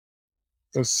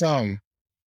for some,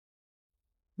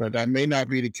 but that may not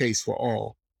be the case for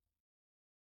all.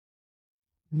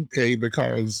 Okay,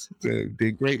 because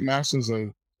the great masters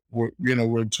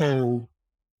were told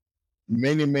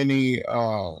many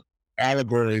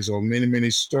allegories or many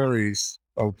stories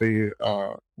of the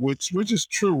which is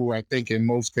true, I think, in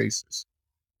most cases.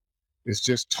 It's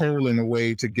just told in a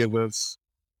way to give us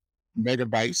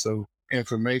megabytes of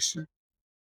information.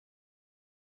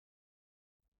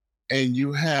 And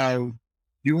you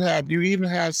even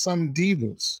have some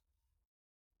divas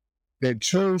that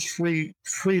chose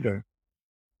freedom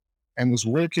and was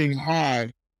working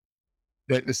hard,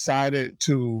 that decided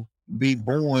to be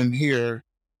born here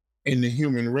in the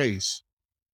human race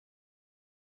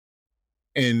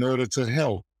in order to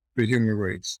help the human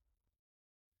race.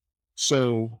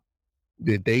 So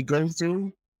did they go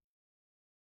through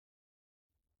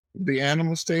the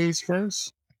animal stage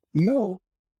first? No.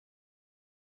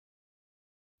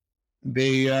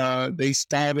 They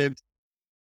started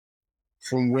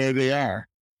from where they are.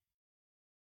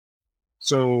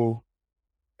 So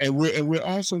and we're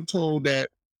also told that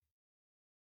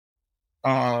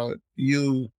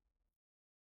you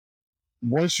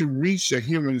once you reach a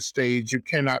human stage, you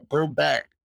cannot go back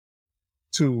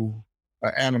to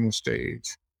an animal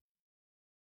stage.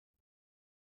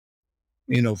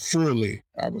 Fully.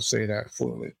 I would say that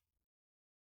fully.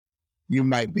 You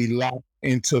might be locked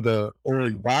into the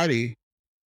auric body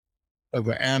of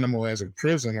an animal as a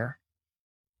prisoner,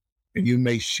 and you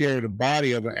may share the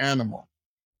body of an animal,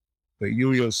 but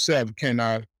you yourself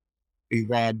cannot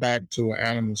evolve back to an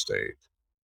animal stage.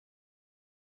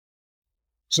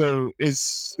 So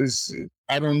it's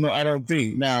I don't know. I don't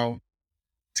think now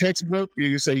textbook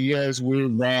you say yes, we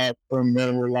evolved from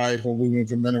mineral life, or we went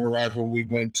from mineral life, or we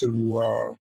went uh,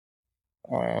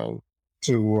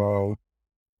 to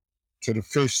the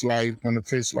fish life. From the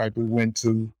fish life, we went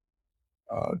to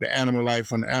the animal life.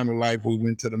 From the animal life, we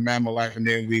went to the mammal life, and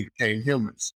then we became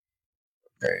humans.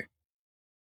 Okay.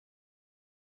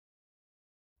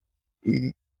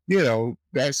 Mhm.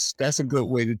 That's a good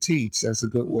way to teach. That's a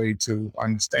good way to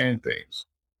understand things.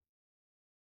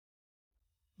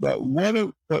 But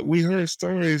but we heard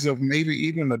stories of maybe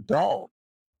even a dog.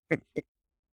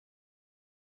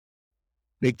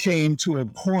 They came to a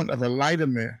point of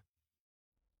enlightenment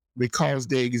because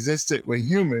they existed with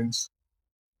humans,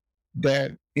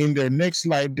 that in their next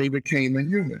life they became a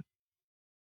human.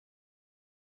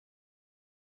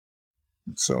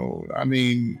 So, I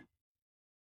mean,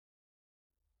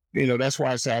 that's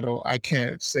why I say I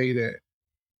can't say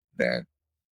that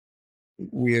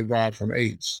we evolved from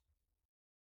apes.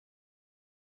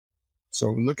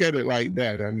 So look at it like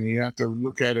that. I mean, you have to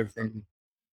look at it from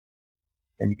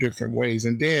different ways,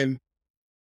 and then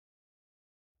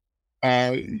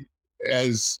uh,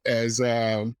 as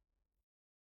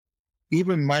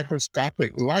even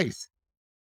microscopic life,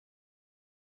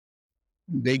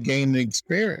 they gain the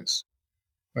experience.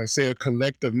 I say a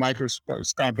collective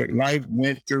microscopic life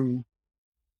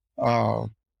uh,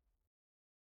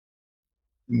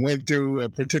 went through a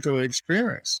particular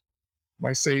experience.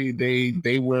 I say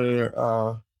they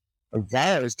were a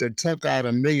virus that took out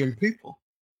 1 million people.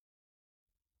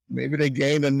 Maybe they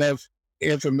gained enough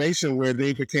information where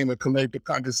they became a collective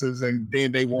consciousness, and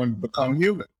then they wanted to become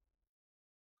human.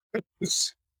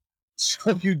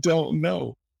 So you don't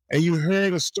know, and you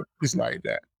heard of stories like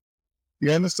that.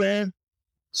 You understand?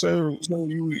 So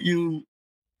you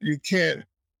can't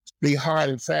be hard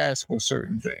and fast for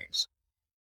certain things.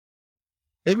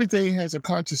 Everything has a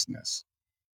consciousness.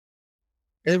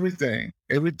 Everything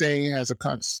has a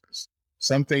consciousness.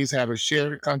 Some things have a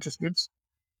shared consciousness.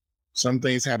 Some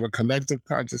things have a collective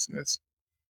consciousness,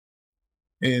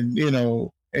 and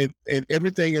and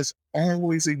everything is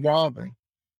always evolving,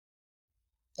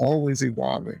 always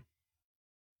evolving.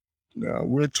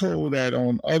 We're told that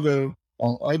on other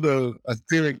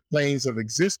etheric planes of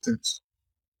existence,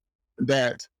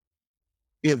 that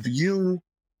if you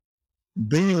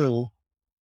build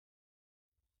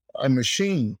a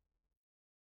machine,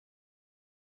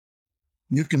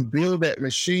 you can build that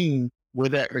machine where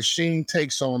that machine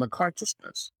takes on a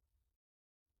consciousness,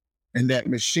 and that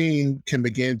machine can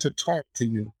begin to talk to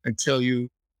you and tell you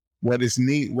what's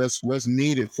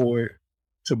needed for it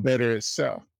to better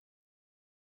itself.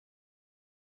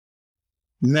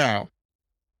 Now,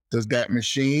 does that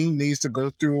machine needs to go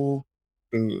through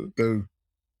the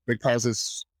because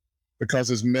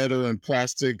it's metal and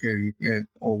plastic and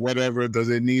or whatever? Does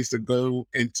it needs to go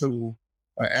into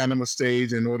an animal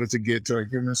stage in order to get to a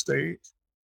human stage?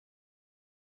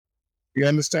 You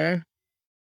understand?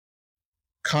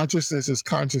 Consciousness is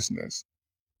consciousness.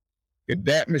 If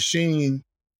that machine,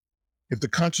 if the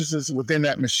consciousness within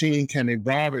that machine can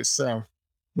evolve itself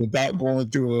without going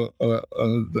through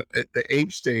the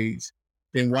ape stage,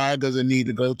 then why does it need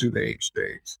to go through the ape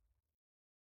stage?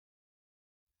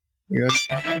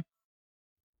 Yes.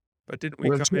 But didn't we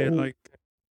We're come here told,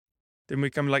 didn't we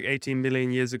come like 18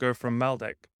 million years ago from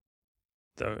Maldek?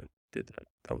 Though did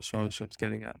that was what I was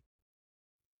getting at.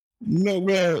 no,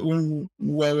 well,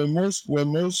 when most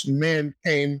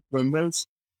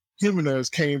humanoids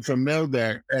came from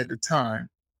Meldak at the time,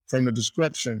 from the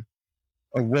destruction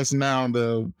of what's now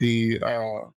the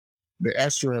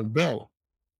asteroid belt,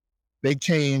 they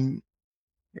came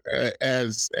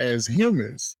as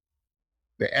humans.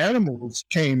 The animals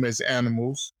came as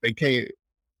animals.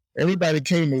 Everybody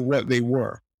came with what they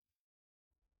were.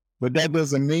 But that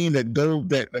doesn't mean that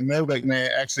that the Meldak man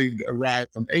actually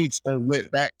arrived from apes or went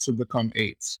back to become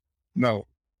apes. No.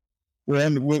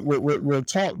 We're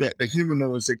taught that the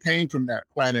humanoids that came from that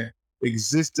planet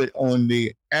existed on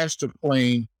the astral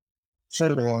plane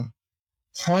for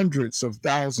hundreds of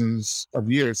thousands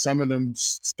of years. Some of them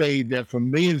stayed there for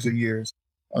millions of years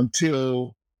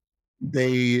until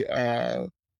they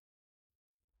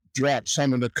dropped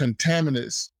some of the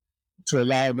contaminants to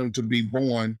allow them to be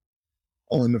born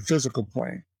on the physical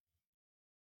plane.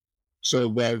 So,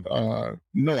 but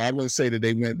no, I wouldn't say that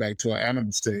they went back to an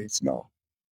animal stage. No.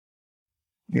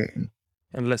 Yeah.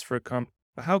 Unless for a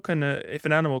how can if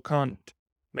an animal can't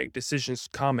make decisions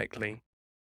karmically,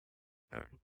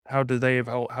 how do they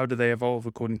evolve? How do they evolve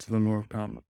according to the law of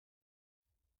karma?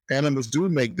 Animals do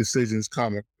make decisions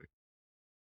karmically.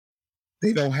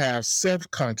 They don't have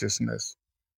self-consciousness.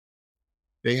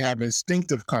 They have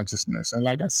instinctive consciousness. And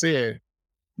like I said,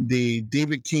 the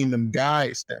Deviant Kingdom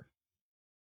guides them.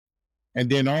 And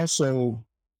then also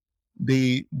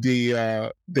the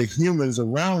humans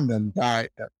around them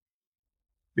guide them.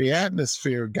 The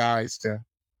atmosphere guides them.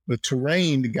 The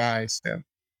terrain guides them.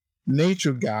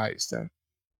 Nature guides them.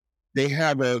 They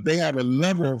have a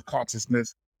level of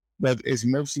consciousness that is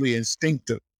mostly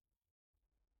instinctive.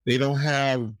 They don't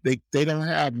have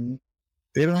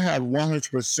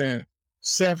 100%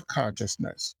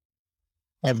 self-consciousness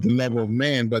of the level of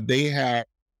man, but they are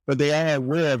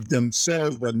aware of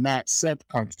themselves, but not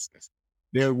self-consciousness.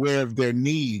 They're aware of their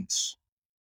needs.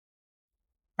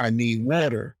 I need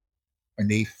water. I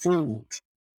need food.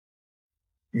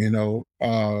 They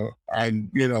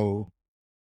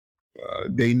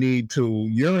need to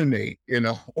urinate. They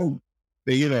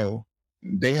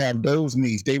They have those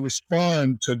needs. They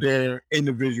respond to their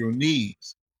individual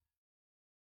needs,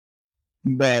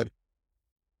 but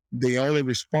they only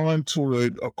respond to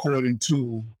it according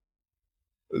to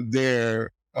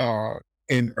their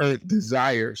inert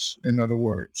desires, in other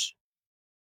words.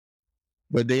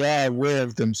 But they are aware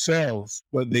of themselves,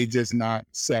 but they just not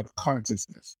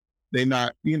self-consciousness. They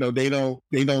not, they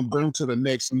don't go to the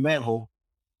next level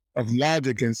of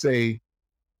logic and say,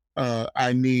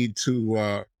 I need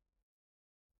to,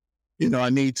 I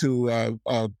need to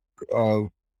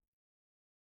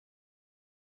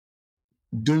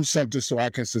do something so I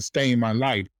can sustain my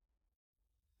life.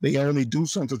 They only do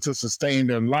something to sustain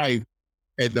their life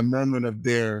at the moment of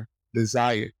their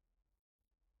desire.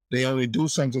 They only do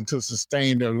something to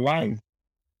sustain their life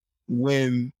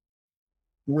when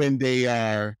they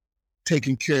are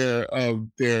taking care of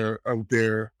their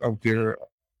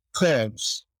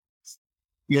cubs.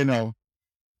 You know,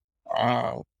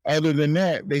 other than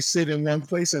that, they sit in one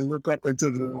place and look up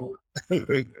into the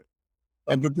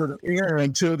up into the air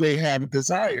until they have a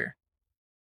desire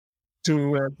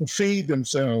to feed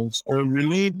themselves or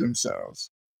relieve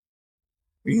themselves.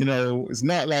 It's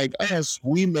not like us.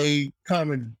 We may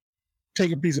come and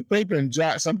take a piece of paper and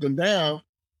jot something down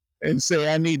and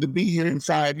say, I need to be here in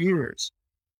 5 years,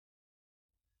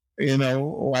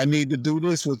 or I need to do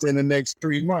this within the next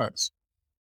 3 months.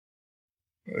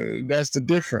 That's the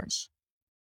difference,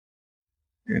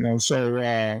 so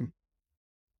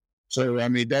I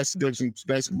mean, that's the difference.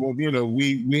 That's, well,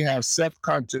 we have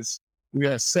self-conscious,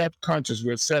 we're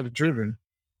self-driven,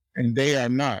 and they are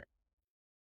not.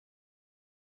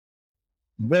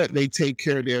 But they take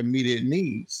care of their immediate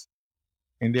needs.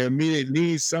 And their immediate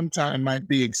needs sometimes might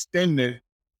be extended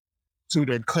to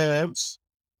their cubs,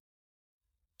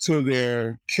 to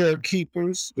their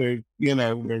carekeepers, their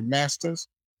masters,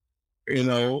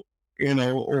 or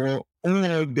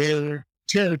their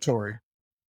territory.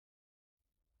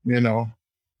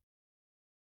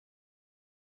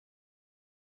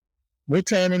 What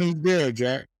time is it there,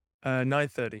 Jack?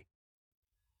 9:30.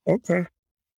 Okay.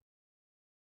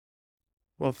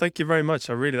 Well, thank you very much.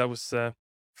 That was a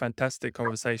fantastic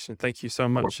conversation. Thank you so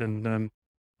much. And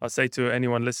I'll say to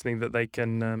anyone listening that they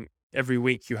can, every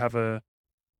week you have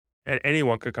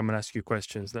anyone could come and ask you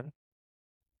questions there.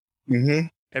 Mm-hmm.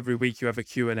 Every week you have a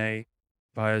Q&A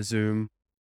via Zoom.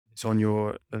 It's on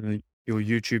your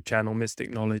YouTube channel, Mystic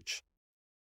Knowledge.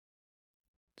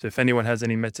 So if anyone has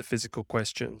any metaphysical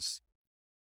questions,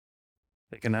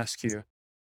 they can ask you.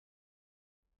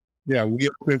 Yeah,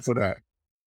 we're open for that.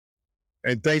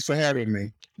 And thanks for having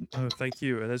me. Oh, thank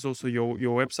you. And there's also your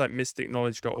website,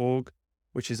 mysticknowledge.org,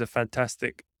 which is a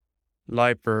fantastic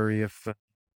library of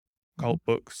occult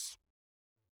books,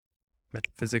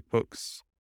 metaphysic books.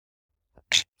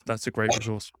 That's a great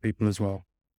resource for people as well.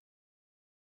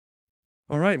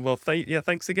 All right. Well,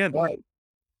 thanks again. All right.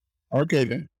 Okay,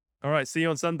 then. All right. See you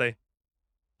on Sunday.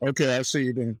 Okay, I'll see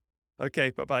you then.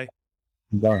 Okay. Bye-bye.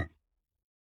 Bye.